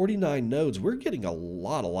 9,249 nodes. We're getting a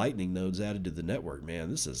lot of Lightning nodes added to the network, man.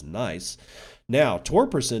 This is nice. Now, Tor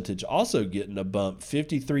percentage also getting a bump.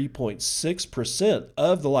 53.6%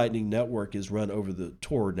 of the Lightning Network is run over the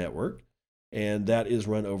Tor network, and that is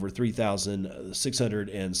run over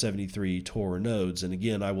 3,673 Tor nodes. And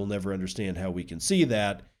again, I will never understand how we can see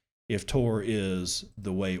that if Tor is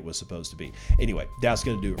the way it was supposed to be. Anyway, that's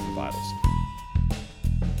going to do it for Vitals.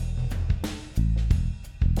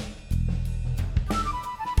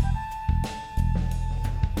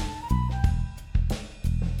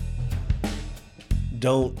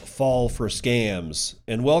 Don't fall for scams.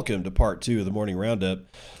 And welcome to part 2 of the morning roundup.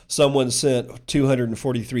 Someone sent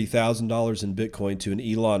 $243,000 in Bitcoin to an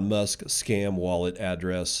Elon Musk scam wallet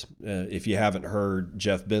address. If you haven't heard,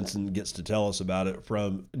 Jeff Benson gets to tell us about it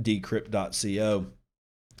from decrypt.co.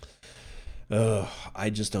 I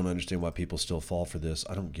just don't understand why people still fall for this.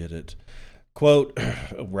 I don't get it. Quote,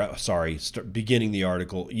 beginning the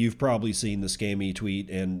article, you've probably seen the scammy tweet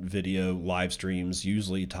and video live streams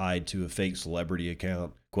usually tied to a fake celebrity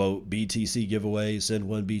account. Quote, BTC giveaway, send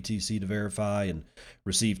 1 BTC to verify and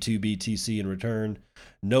receive 2 BTC in return.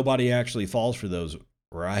 Nobody actually falls for those,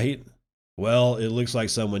 right? Well, it looks like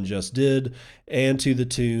someone just did, and to the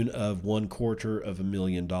tune of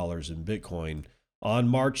 $250,000 in Bitcoin. On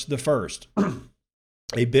March the 1st,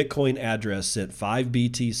 a Bitcoin address sent 5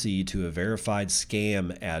 BTC to a verified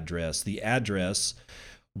scam address. The address,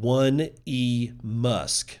 1E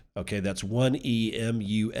Musk. Okay, that's 1E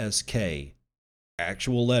MUSK.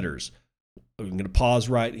 Actual letters. I'm going to pause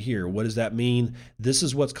right here. What does that mean? This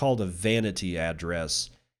is what's called a vanity address.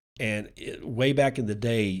 And way back in the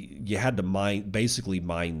day, you had to basically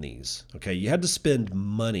mine these. Okay, you had to spend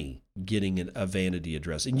money getting a vanity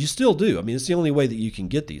address, and you still do. I mean, it's the only way that you can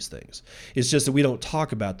get these things. It's just that we don't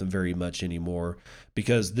talk about them very much anymore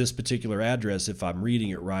because this particular address, if I'm reading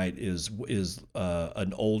it right, is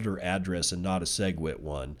an older address and not a SegWit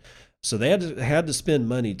one. So they had to spend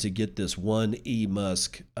money to get this one E.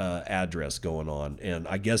 Musk address going on, and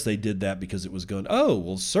I guess they did that because it was going. Oh,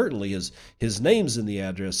 well, certainly his name's in the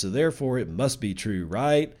address, so therefore it must be true,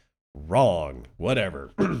 right? Wrong. Whatever.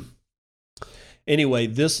 Anyway,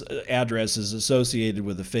 this address is associated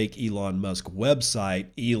with a fake Elon Musk website,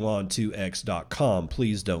 elon2x.com.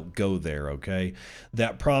 Please don't go there, okay?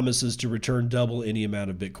 That promises to return double any amount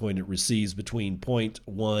of Bitcoin it receives between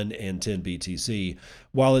 0.1 and 10 BTC.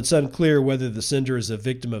 While it's unclear whether the sender is a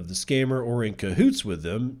victim of the scammer or in cahoots with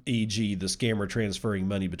them, e.g. the scammer transferring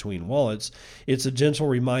money between wallets, it's a gentle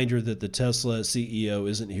reminder that the Tesla CEO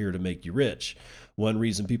isn't here to make you rich. One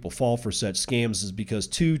reason people fall for such scams is because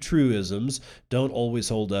two truisms don't always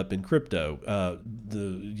hold up in crypto.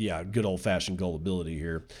 Good old-fashioned gullibility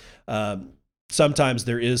here. Sometimes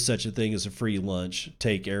there is such a thing as a free lunch,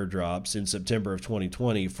 take airdrops. In September of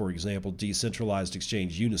 2020, for example, decentralized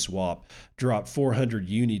exchange Uniswap dropped 400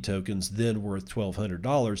 Uni tokens, then worth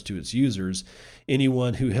 $1,200 to its users.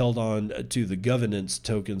 Anyone who held on to the governance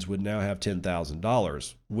tokens would now have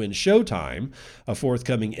 $10,000. When Showtime, a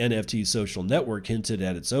forthcoming NFT social network, hinted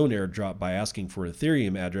at its own airdrop by asking for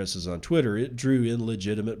Ethereum addresses on Twitter, it drew in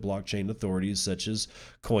legitimate blockchain authorities such as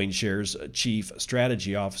CoinShares chief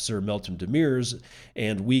strategy officer Meltem Demirors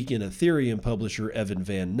and Week in Ethereum publisher Evan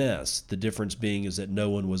Van Ness. The difference being is that no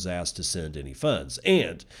one was asked to send any funds.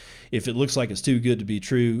 And if it looks like it's too good to be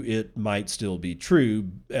true, it might still be true,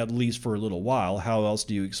 at least for a little while. How else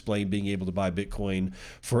do you explain being able to buy Bitcoin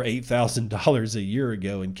for $8,000 a year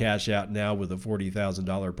ago and cash out now with a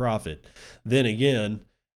 $40,000 profit? Then again,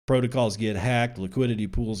 protocols get hacked, liquidity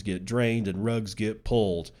pools get drained, and rugs get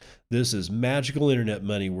pulled. This is magical internet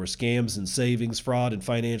money where scams and savings, fraud, and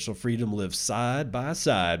financial freedom live side by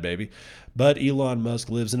side, baby. But Elon Musk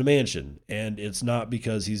lives in a mansion, and it's not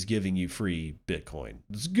because he's giving you free Bitcoin.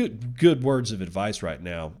 It's good words of advice right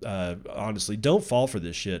now. Honestly, don't fall for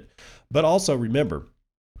this shit. But also remember,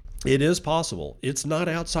 it is possible. It's not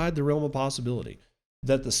outside the realm of possibility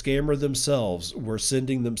that the scammer themselves were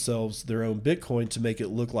sending themselves their own Bitcoin to make it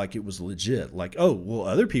look like it was legit. Like, oh, well,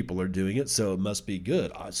 other people are doing it, so it must be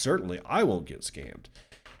good. Certainly, I won't get scammed.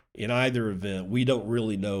 In either event, we don't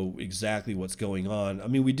really know exactly what's going on. I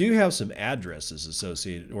mean, we do have some addresses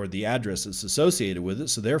associated, or the address that's associated with it.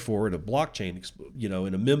 So therefore, in a blockchain, in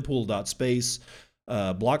a mempool.space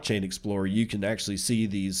blockchain explorer, you can actually see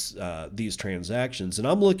these transactions. And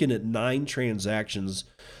I'm looking at 9 transactions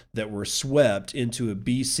that were swept into a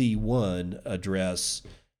BC1 address.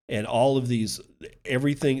 And all of these,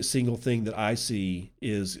 single thing that I see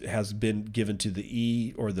has been given to the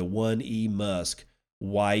E or the 1E Musk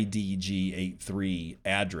YDG83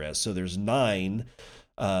 address. So there's 9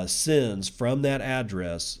 sends from that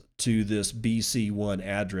address to this BC1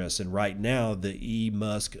 address. And right now, the E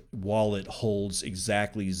Musk wallet holds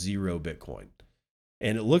exactly 0 Bitcoin.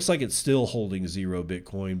 And it looks like it's still holding 0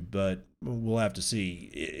 Bitcoin, but we'll have to see.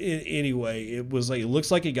 Anyway, it looks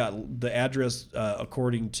like it got the address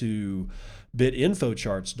according to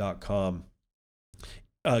bitinfocharts.com.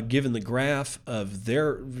 Given the graph of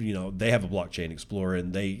their, they have a blockchain explorer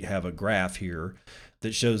and they have a graph here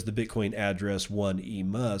that shows the Bitcoin address 1E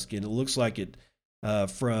Musk. And it looks like it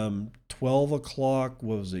from 12 o'clock,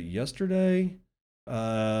 what was it, yesterday?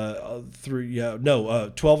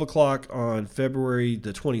 12 o'clock on February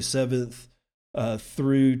the 27th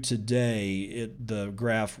through today, the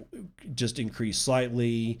graph just increased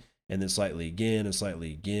slightly, and then slightly again, and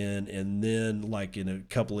slightly again. And then like in a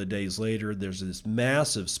couple of days later, there's this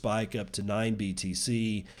massive spike up to 9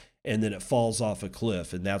 BTC, and then it falls off a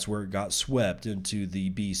cliff. And that's where it got swept into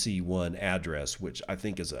the BC1 address, which I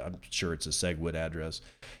think I'm sure it's a SegWit address.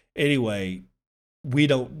 Anyway,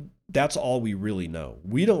 that's all we really know.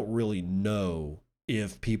 We don't really know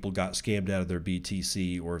if people got scammed out of their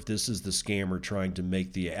BTC or if this is the scammer trying to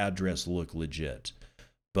make the address look legit.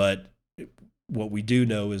 But what we do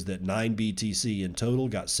know is that 9 BTC in total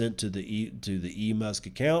got sent to the E Musk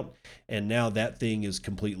account, and now that thing is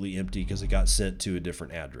completely empty because it got sent to a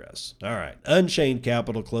different address. All right. Unchained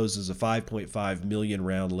Capital closes a $5.5 million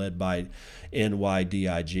round led by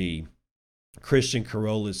NYDIG. Christian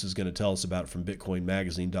Carolus is going to tell us about it from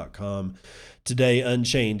BitcoinMagazine.com. Today,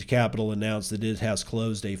 Unchained Capital announced that it has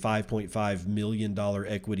closed a $5.5 million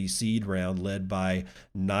equity seed round led by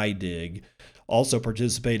NYDIG. Also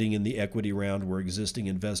participating in the equity round were existing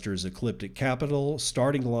investors Ecliptic Capital,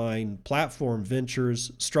 Starting Line, Platform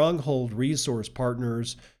Ventures, Stronghold Resource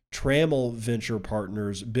Partners, Trammell Venture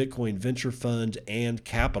Partners, Bitcoin Venture Fund, and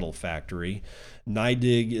Capital Factory.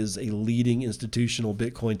 NYDIG is a leading institutional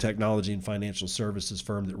Bitcoin technology and financial services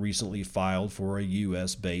firm that recently filed for a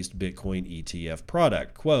U.S.-based Bitcoin ETF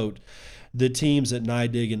product. Quote, the teams at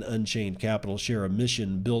NYDIG and Unchained Capital share a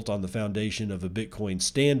mission built on the foundation of a Bitcoin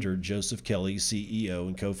standard, Joseph Kelly, CEO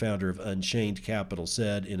and co-founder of Unchained Capital,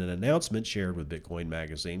 said in an announcement shared with Bitcoin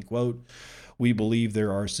Magazine, quote, we believe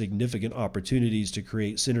there are significant opportunities to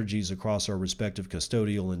create synergies across our respective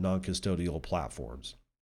custodial and non-custodial platforms.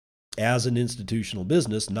 As an institutional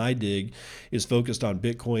business, NYDIG is focused on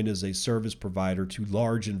Bitcoin as a service provider to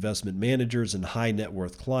large investment managers and high net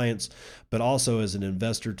worth clients, but also as an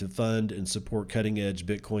investor to fund and support cutting-edge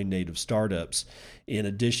Bitcoin native startups. In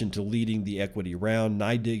addition to leading the equity round,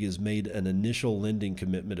 NYDIG has made an initial lending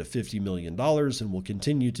commitment of $50 million and will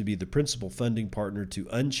continue to be the principal funding partner to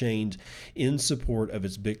Unchained in support of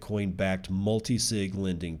its Bitcoin-backed multi-sig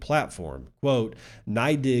lending platform. Quote,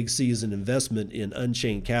 NYDIG sees an investment in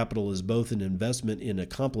Unchained Capital as both an investment in a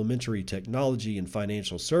complementary technology and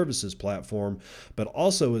financial services platform, but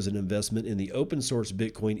also as an investment in the open source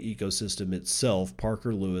Bitcoin ecosystem itself,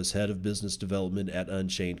 Parker Lewis, head of business development at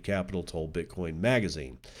Unchained Capital, told Bitcoin Magazine.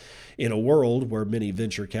 In a world where many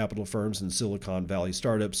venture capital firms and Silicon Valley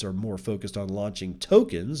startups are more focused on launching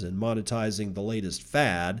tokens and monetizing the latest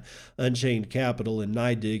fad, Unchained Capital and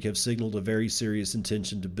NYDIG have signaled a very serious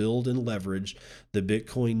intention to build and leverage the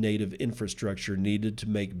Bitcoin native infrastructure needed to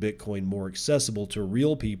make Bitcoin more accessible to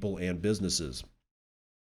real people and businesses.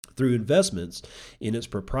 Through investments in its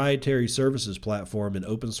proprietary services platform and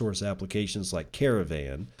open source applications like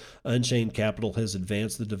Caravan, Unchained Capital has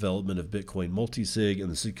advanced the development of Bitcoin multisig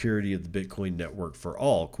and the security of the Bitcoin network for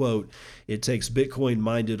all. Quote, it takes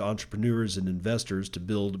Bitcoin-minded entrepreneurs and investors to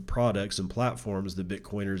build products and platforms that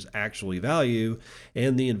Bitcoiners actually value,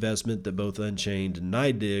 and the investment that both Unchained and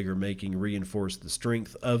NYDIG are making reinforce the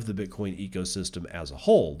strength of the Bitcoin ecosystem as a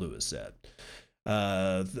whole, Lewis said.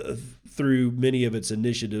 Through many of its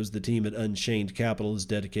initiatives, the team at Unchained Capital is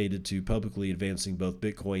dedicated to publicly advancing both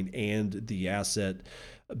Bitcoin and the asset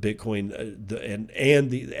Bitcoin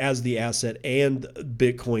as the asset and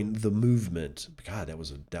Bitcoin the movement. God, that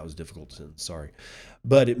was difficult to sentence. Sorry,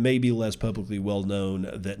 but it may be less publicly well known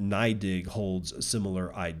that NYDIG holds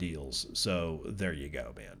similar ideals. So there you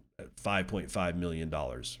go, man. $5.5 million.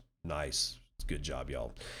 Nice. Good job,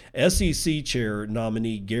 y'all. SEC Chair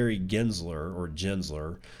nominee Gary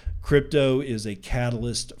Gensler, crypto is a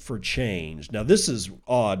catalyst for change. Now, this is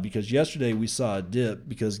odd because yesterday we saw a dip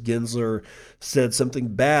because Gensler said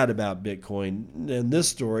something bad about Bitcoin. And this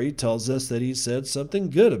story tells us that he said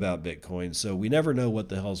something good about Bitcoin. So we never know what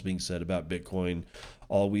the hell's being said about Bitcoin.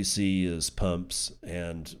 All we see is pumps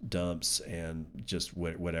and dumps and just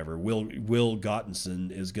whatever. Will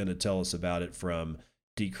Gottenson is going to tell us about it from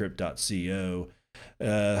Decrypt.co.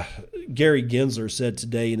 Gary Gensler said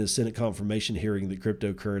today in his Senate confirmation hearing that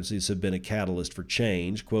cryptocurrencies have been a catalyst for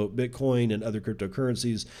change. Quote, Bitcoin and other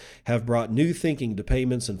cryptocurrencies have brought new thinking to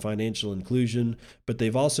payments and financial inclusion, but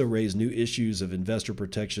they've also raised new issues of investor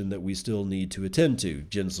protection that we still need to attend to,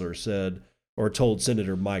 Gensler said, or told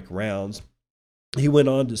Senator Mike Rounds. He went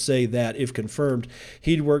on to say that, if confirmed,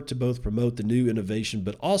 he'd work to both promote the new innovation,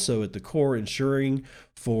 but also at the core ensuring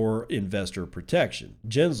for investor protection.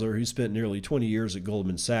 Gensler, who spent nearly 20 years at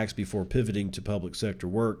Goldman Sachs before pivoting to public sector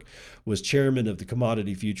work, was chairman of the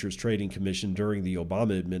Commodity Futures Trading Commission during the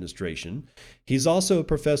Obama administration. He's also a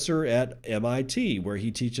professor at MIT, where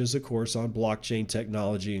he teaches a course on blockchain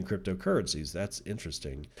technology and cryptocurrencies. That's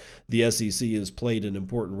interesting. The SEC has played an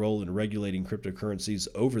important role in regulating cryptocurrencies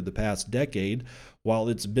over the past decade. While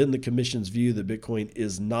it's been the commission's view that Bitcoin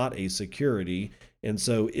is not a security and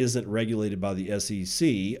so isn't regulated by the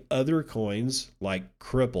SEC, other coins like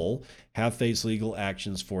Cripple have faced legal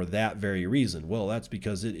actions for that very reason. Well, that's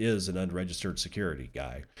because it is an unregistered security,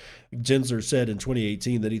 guy. Gensler said in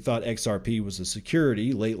 2018 that he thought XRP was a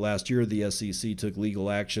security. Late last year, the SEC took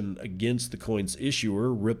legal action against the coin's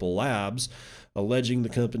issuer, Ripple Labs, alleging the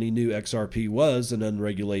company knew XRP was an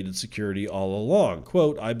unregulated security all along.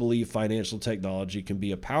 Quote, I believe financial technology can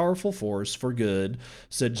be a powerful force for good,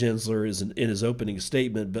 said Gensler in his opening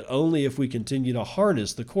statement, but only if we continue to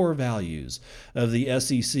harness the core values of the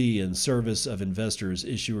SEC in service of investors,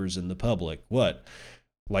 issuers, and the public. What?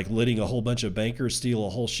 Like letting a whole bunch of bankers steal a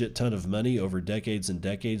whole shit ton of money over decades and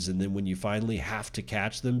decades, and then when you finally have to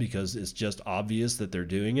catch them because it's just obvious that they're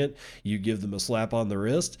doing it, you give them a slap on the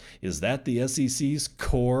wrist? Is that the SEC's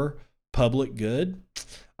core public good?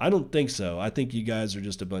 I don't think so. I think you guys are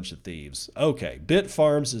just a bunch of thieves. Okay,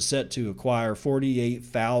 Bitfarms is set to acquire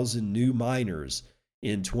 48,000 new miners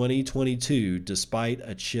in 2022 despite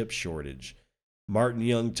a chip shortage. Martin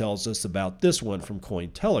Young tells us about this one from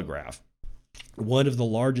Cointelegraph. One of the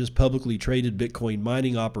largest publicly traded Bitcoin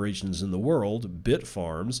mining operations in the world,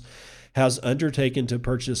 Bitfarms, has undertaken to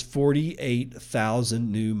purchase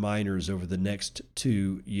 48,000 new miners over the next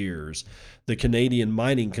 2 years. The Canadian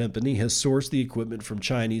mining company has sourced the equipment from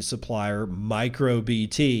Chinese supplier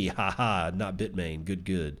MicroBT, not Bitmain,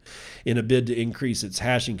 good, in a bid to increase its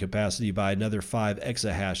hashing capacity by another 5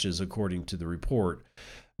 exahashes, according to the report.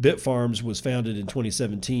 Bitfarms was founded in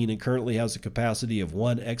 2017 and currently has a capacity of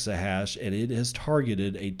 1 exahash, and it has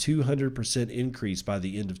targeted a 200% increase by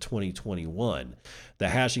the end of 2021. The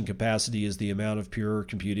hashing capacity is the amount of pure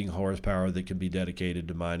computing horsepower that can be dedicated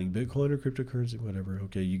to mining Bitcoin or cryptocurrency, whatever.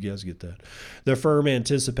 Okay, you guys get that. The firm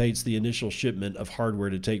anticipates the initial shipment of hardware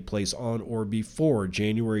to take place on or before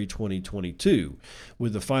January 2022,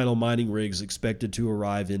 with the final mining rigs expected to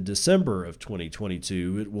arrive in December of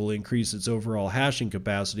 2022. It will increase its overall hashing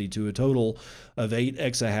capacity to a total of 8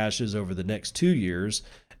 exahashes over the next 2 years.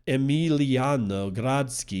 Emiliano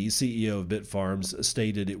Gradsky, CEO of Bitfarms,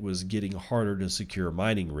 stated it was getting harder to secure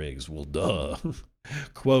mining rigs. Well, duh.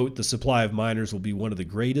 Quote, the supply of miners will be one of the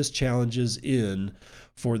greatest challenges I'm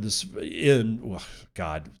going to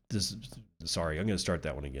start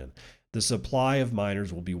that one again. The supply of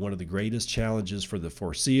miners will be one of the greatest challenges for the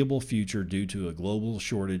foreseeable future due to a global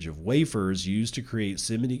shortage of wafers used to create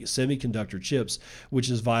semiconductor chips, which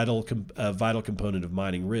is a vital component of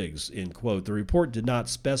mining rigs, end quote. The report did not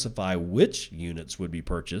specify which units would be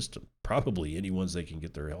purchased, probably any ones they can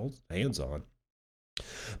get their hands on.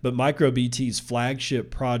 But MicroBT's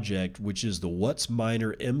flagship project, which is the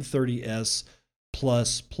WhatsMiner M30S++,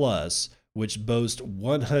 which boasts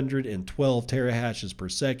 112 terahashes per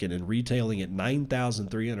second and retailing at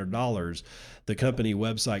 $9,300. The company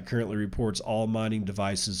website currently reports all mining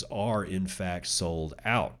devices are in fact sold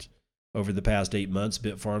out. Over the past 8 months,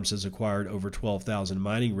 Bitfarms has acquired over 12,000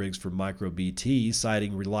 mining rigs from MicroBT,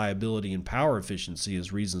 citing reliability and power efficiency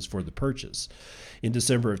as reasons for the purchase. In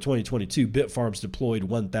December of 2022, Bitfarms deployed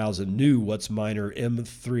 1,000 new WhatsMiner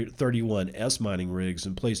M31S mining rigs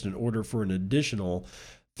and placed an order for an additional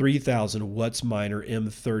 3,000 WhatsMiner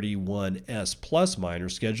M31S Plus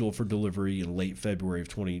miners scheduled for delivery in late February of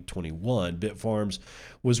 2021. Bitfarms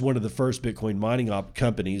was one of the first Bitcoin mining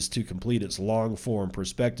companies to complete its long-form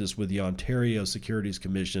prospectus with the Ontario Securities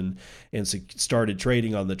Commission and started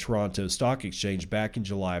trading on the Toronto Stock Exchange back in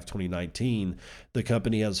July of 2019. The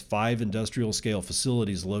company has 5 industrial-scale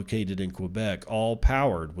facilities located in Quebec, all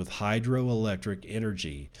powered with hydroelectric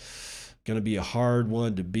energy. Going to be a hard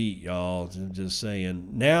one to beat, y'all. I'm just saying.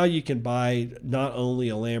 Now you can buy not only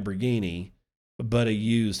a Lamborghini, but a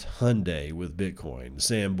used Hyundai with Bitcoin.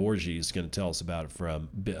 Sam Borges is going to tell us about it from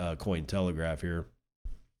Cointelegraph here.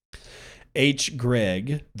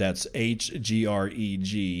 H-Greg, that's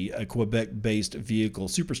H-G-R-E-G, a Quebec-based vehicle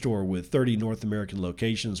superstore with 30 North American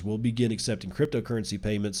locations, will begin accepting cryptocurrency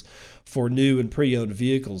payments for new and pre-owned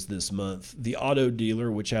vehicles this month. The auto dealer,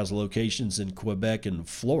 which has locations in Quebec and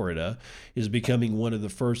Florida, is becoming one of the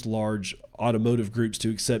first large automotive groups to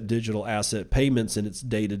accept digital asset payments in its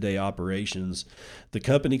day-to-day operations. The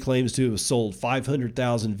company claims to have sold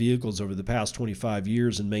 500,000 vehicles over the past 25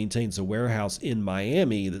 years and maintains a warehouse in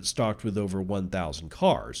Miami that's stocked with over 1,000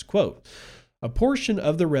 cars. Quote, a portion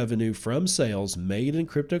of the revenue from sales made in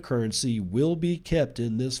cryptocurrency will be kept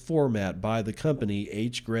in this format by the company,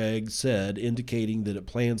 H. Gregg said, indicating that it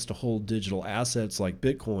plans to hold digital assets like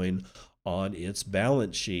Bitcoin on its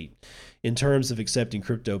balance sheet. In terms of accepting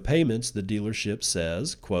crypto payments, the dealership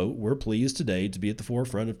says, quote, we're pleased today to be at the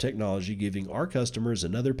forefront of technology, giving our customers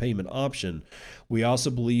another payment option. We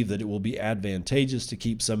also believe that it will be advantageous to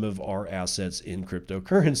keep some of our assets in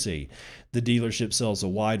cryptocurrency. The dealership sells a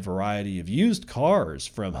wide variety of used cars,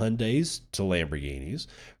 from Hyundais to Lamborghinis.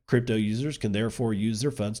 Crypto users can therefore use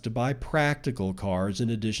their funds to buy practical cars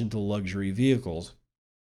in addition to luxury vehicles.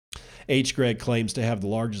 H. Gregg claims to have the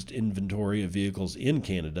largest inventory of vehicles in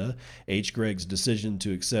Canada. H. Gregg's decision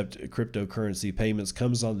to accept cryptocurrency payments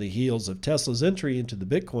comes on the heels of Tesla's entry into the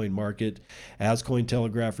Bitcoin market. As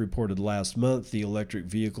Cointelegraph reported last month, the electric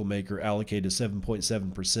vehicle maker allocated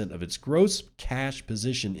 7.7% of its gross cash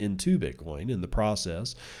position into Bitcoin. In the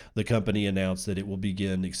process, the company announced that it will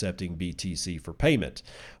begin accepting BTC for payment.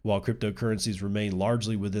 While cryptocurrencies remain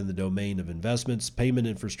largely within the domain of investments, payment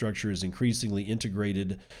infrastructure is increasingly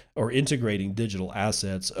integrated or or integrating digital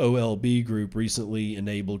assets. OLB Group recently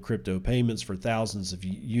enabled crypto payments for thousands of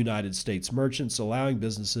United States merchants, allowing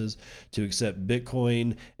businesses to accept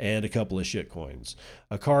Bitcoin and a couple of shitcoins.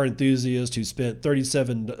 A car enthusiast who spent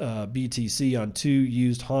 37 BTC on 2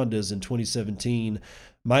 used Hondas in 2017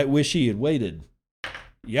 might wish he had waited.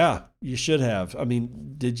 Yeah, you should have. I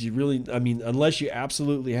mean, did you really? I mean, unless you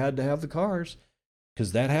absolutely had to have the cars,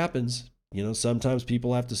 because that happens. You know, sometimes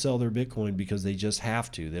people have to sell their Bitcoin because they just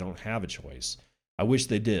have to. They don't have a choice. I wish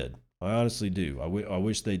they did. I honestly do. I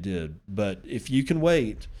wish they did. But if you can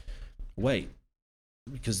wait, wait.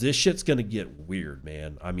 Because this shit's going to get weird,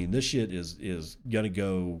 man. I mean, this shit is going to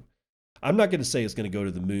go. I'm not going to say it's going to go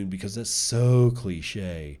to the moon because that's so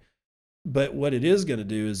cliche. But what it is going to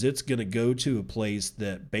do is it's going to go to a place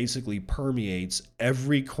that basically permeates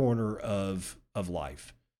every corner of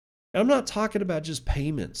life. And I'm not talking about just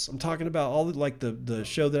payments. I'm talking about all like the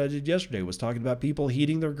show that I did yesterday was talking about people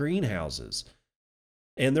heating their greenhouses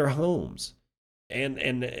and their homes.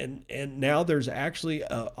 And now there's actually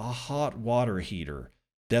a hot water heater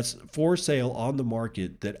that's for sale on the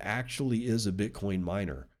market that actually is a Bitcoin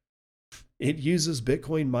miner. It uses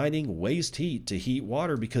Bitcoin mining waste heat to heat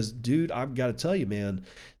water because, dude, I've got to tell you, man,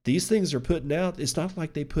 these things are putting out, it's not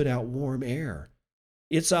like they put out warm air.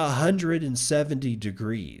 It's 170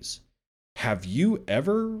 degrees. Have you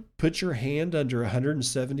ever put your hand under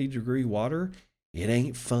 170 degree water? It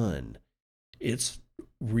ain't fun. It's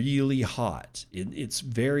really hot. It's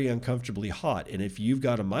very uncomfortably hot. And if you've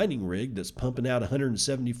got a mining rig that's pumping out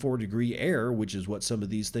 174 degree air, which is what some of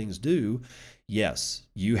these things do, yes,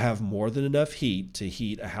 you have more than enough heat to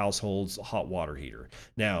heat a household's hot water heater.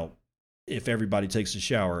 Now, if everybody takes a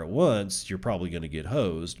shower at once, you're probably going to get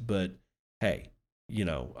hosed. But hey, you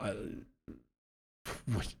know,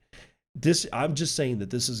 I'm just saying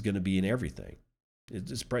that this is going to be in everything.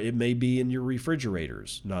 It may be in your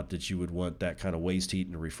refrigerators. Not that you would want that kind of waste heat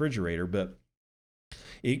in a refrigerator, but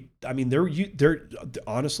there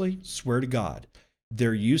honestly, swear to God,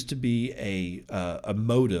 there used to be a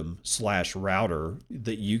modem / router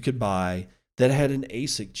that you could buy that had an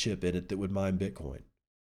ASIC chip in it that would mine Bitcoin.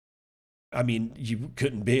 I mean, you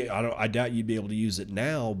couldn't be. I doubt you'd be able to use it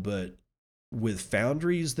now, but with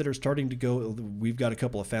foundries that are starting to go, we've got a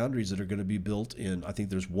couple of foundries that are going to be built in, I think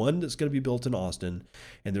there's one that's going to be built in Austin,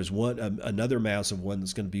 and there's another massive one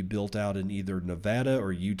that's going to be built out in either Nevada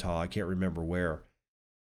or Utah. I can't remember where.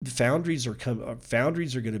 Foundries are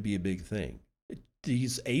going to be a big thing.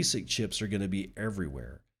 These ASIC chips are going to be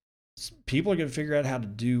everywhere. People are going to figure out how to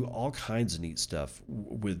do all kinds of neat stuff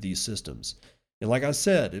with these systems. And like I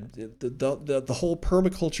said, the whole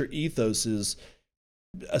permaculture ethos is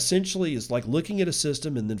like looking at a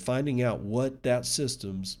system and then finding out what that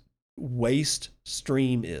system's waste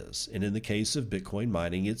stream is. And in the case of Bitcoin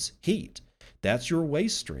mining, it's heat. That's your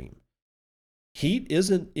waste stream. Heat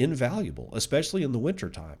isn't invaluable, especially in the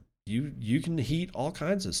wintertime. You can heat all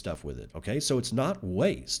kinds of stuff with it. Okay, so it's not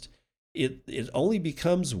waste. It only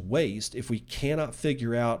becomes waste if we cannot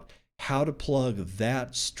figure out how to plug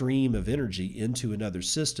that stream of energy into another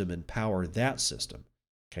system and power that system.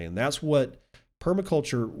 Okay, and that's what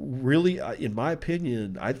permaculture really, in my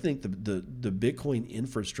opinion, I think the Bitcoin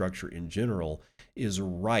infrastructure in general is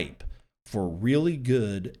ripe for really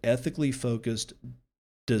good, ethically focused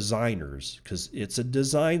designers, because it's a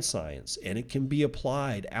design science and it can be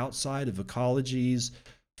applied outside of ecologies,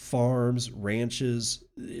 farms, ranches.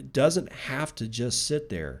 It doesn't have to just sit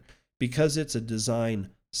there because it's a design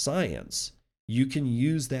science. You can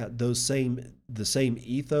use the same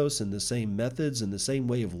ethos and the same methods and the same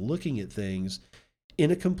way of looking at things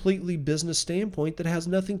in a completely business standpoint that has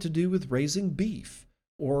nothing to do with raising beef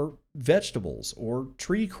or vegetables or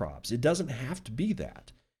tree crops. It doesn't have to be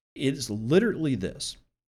that. It is literally this.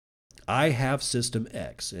 I have system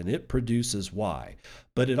X and it produces Y,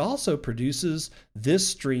 but it also produces this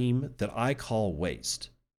stream that I call waste.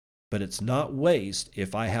 But it's not waste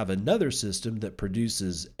if I have another system that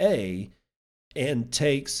produces A and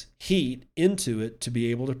takes heat into it to be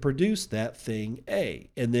able to produce that thing A.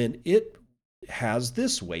 And then it has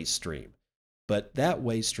this waste stream. But that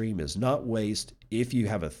waste stream is not waste if you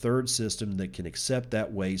have a third system that can accept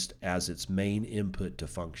that waste as its main input to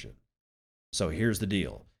function. So here's the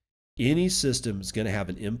deal. Any system is going to have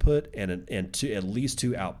an input and at least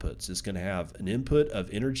two outputs. It's going to have an input of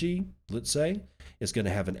energy, let's say. It's going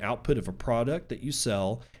to have an output of a product that you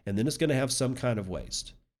sell, and then it's going to have some kind of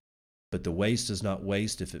waste. But the waste is not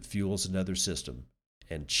waste if it fuels another system.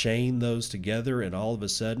 And chain those together, and all of a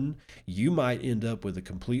sudden, you might end up with a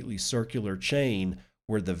completely circular chain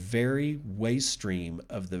where the very waste stream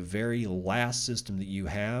of the very last system that you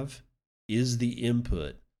have is the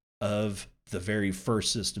input of the very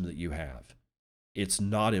first system that you have. It's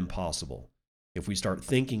not impossible. If we start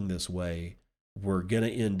thinking this way, we're going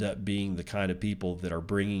to end up being the kind of people that are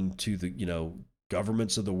bringing to the,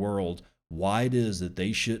 governments of the world why it is that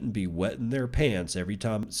they shouldn't be wetting their pants every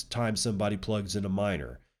time somebody plugs in a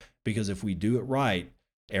miner. Because if we do it right,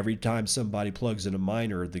 every time somebody plugs in a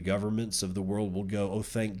miner, the governments of the world will go, oh,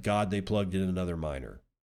 thank God they plugged in another miner.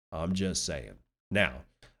 I'm just saying. Now,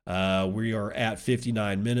 we are at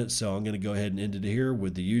 59 minutes, so I'm going to go ahead and end it here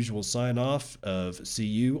with the usual sign off of see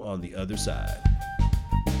you on the other side.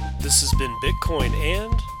 This has been Bitcoin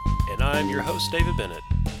and I'm your host, David Bennett.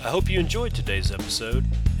 I hope you enjoyed today's episode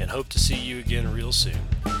and hope to see you again real soon.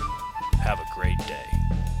 Have a great day.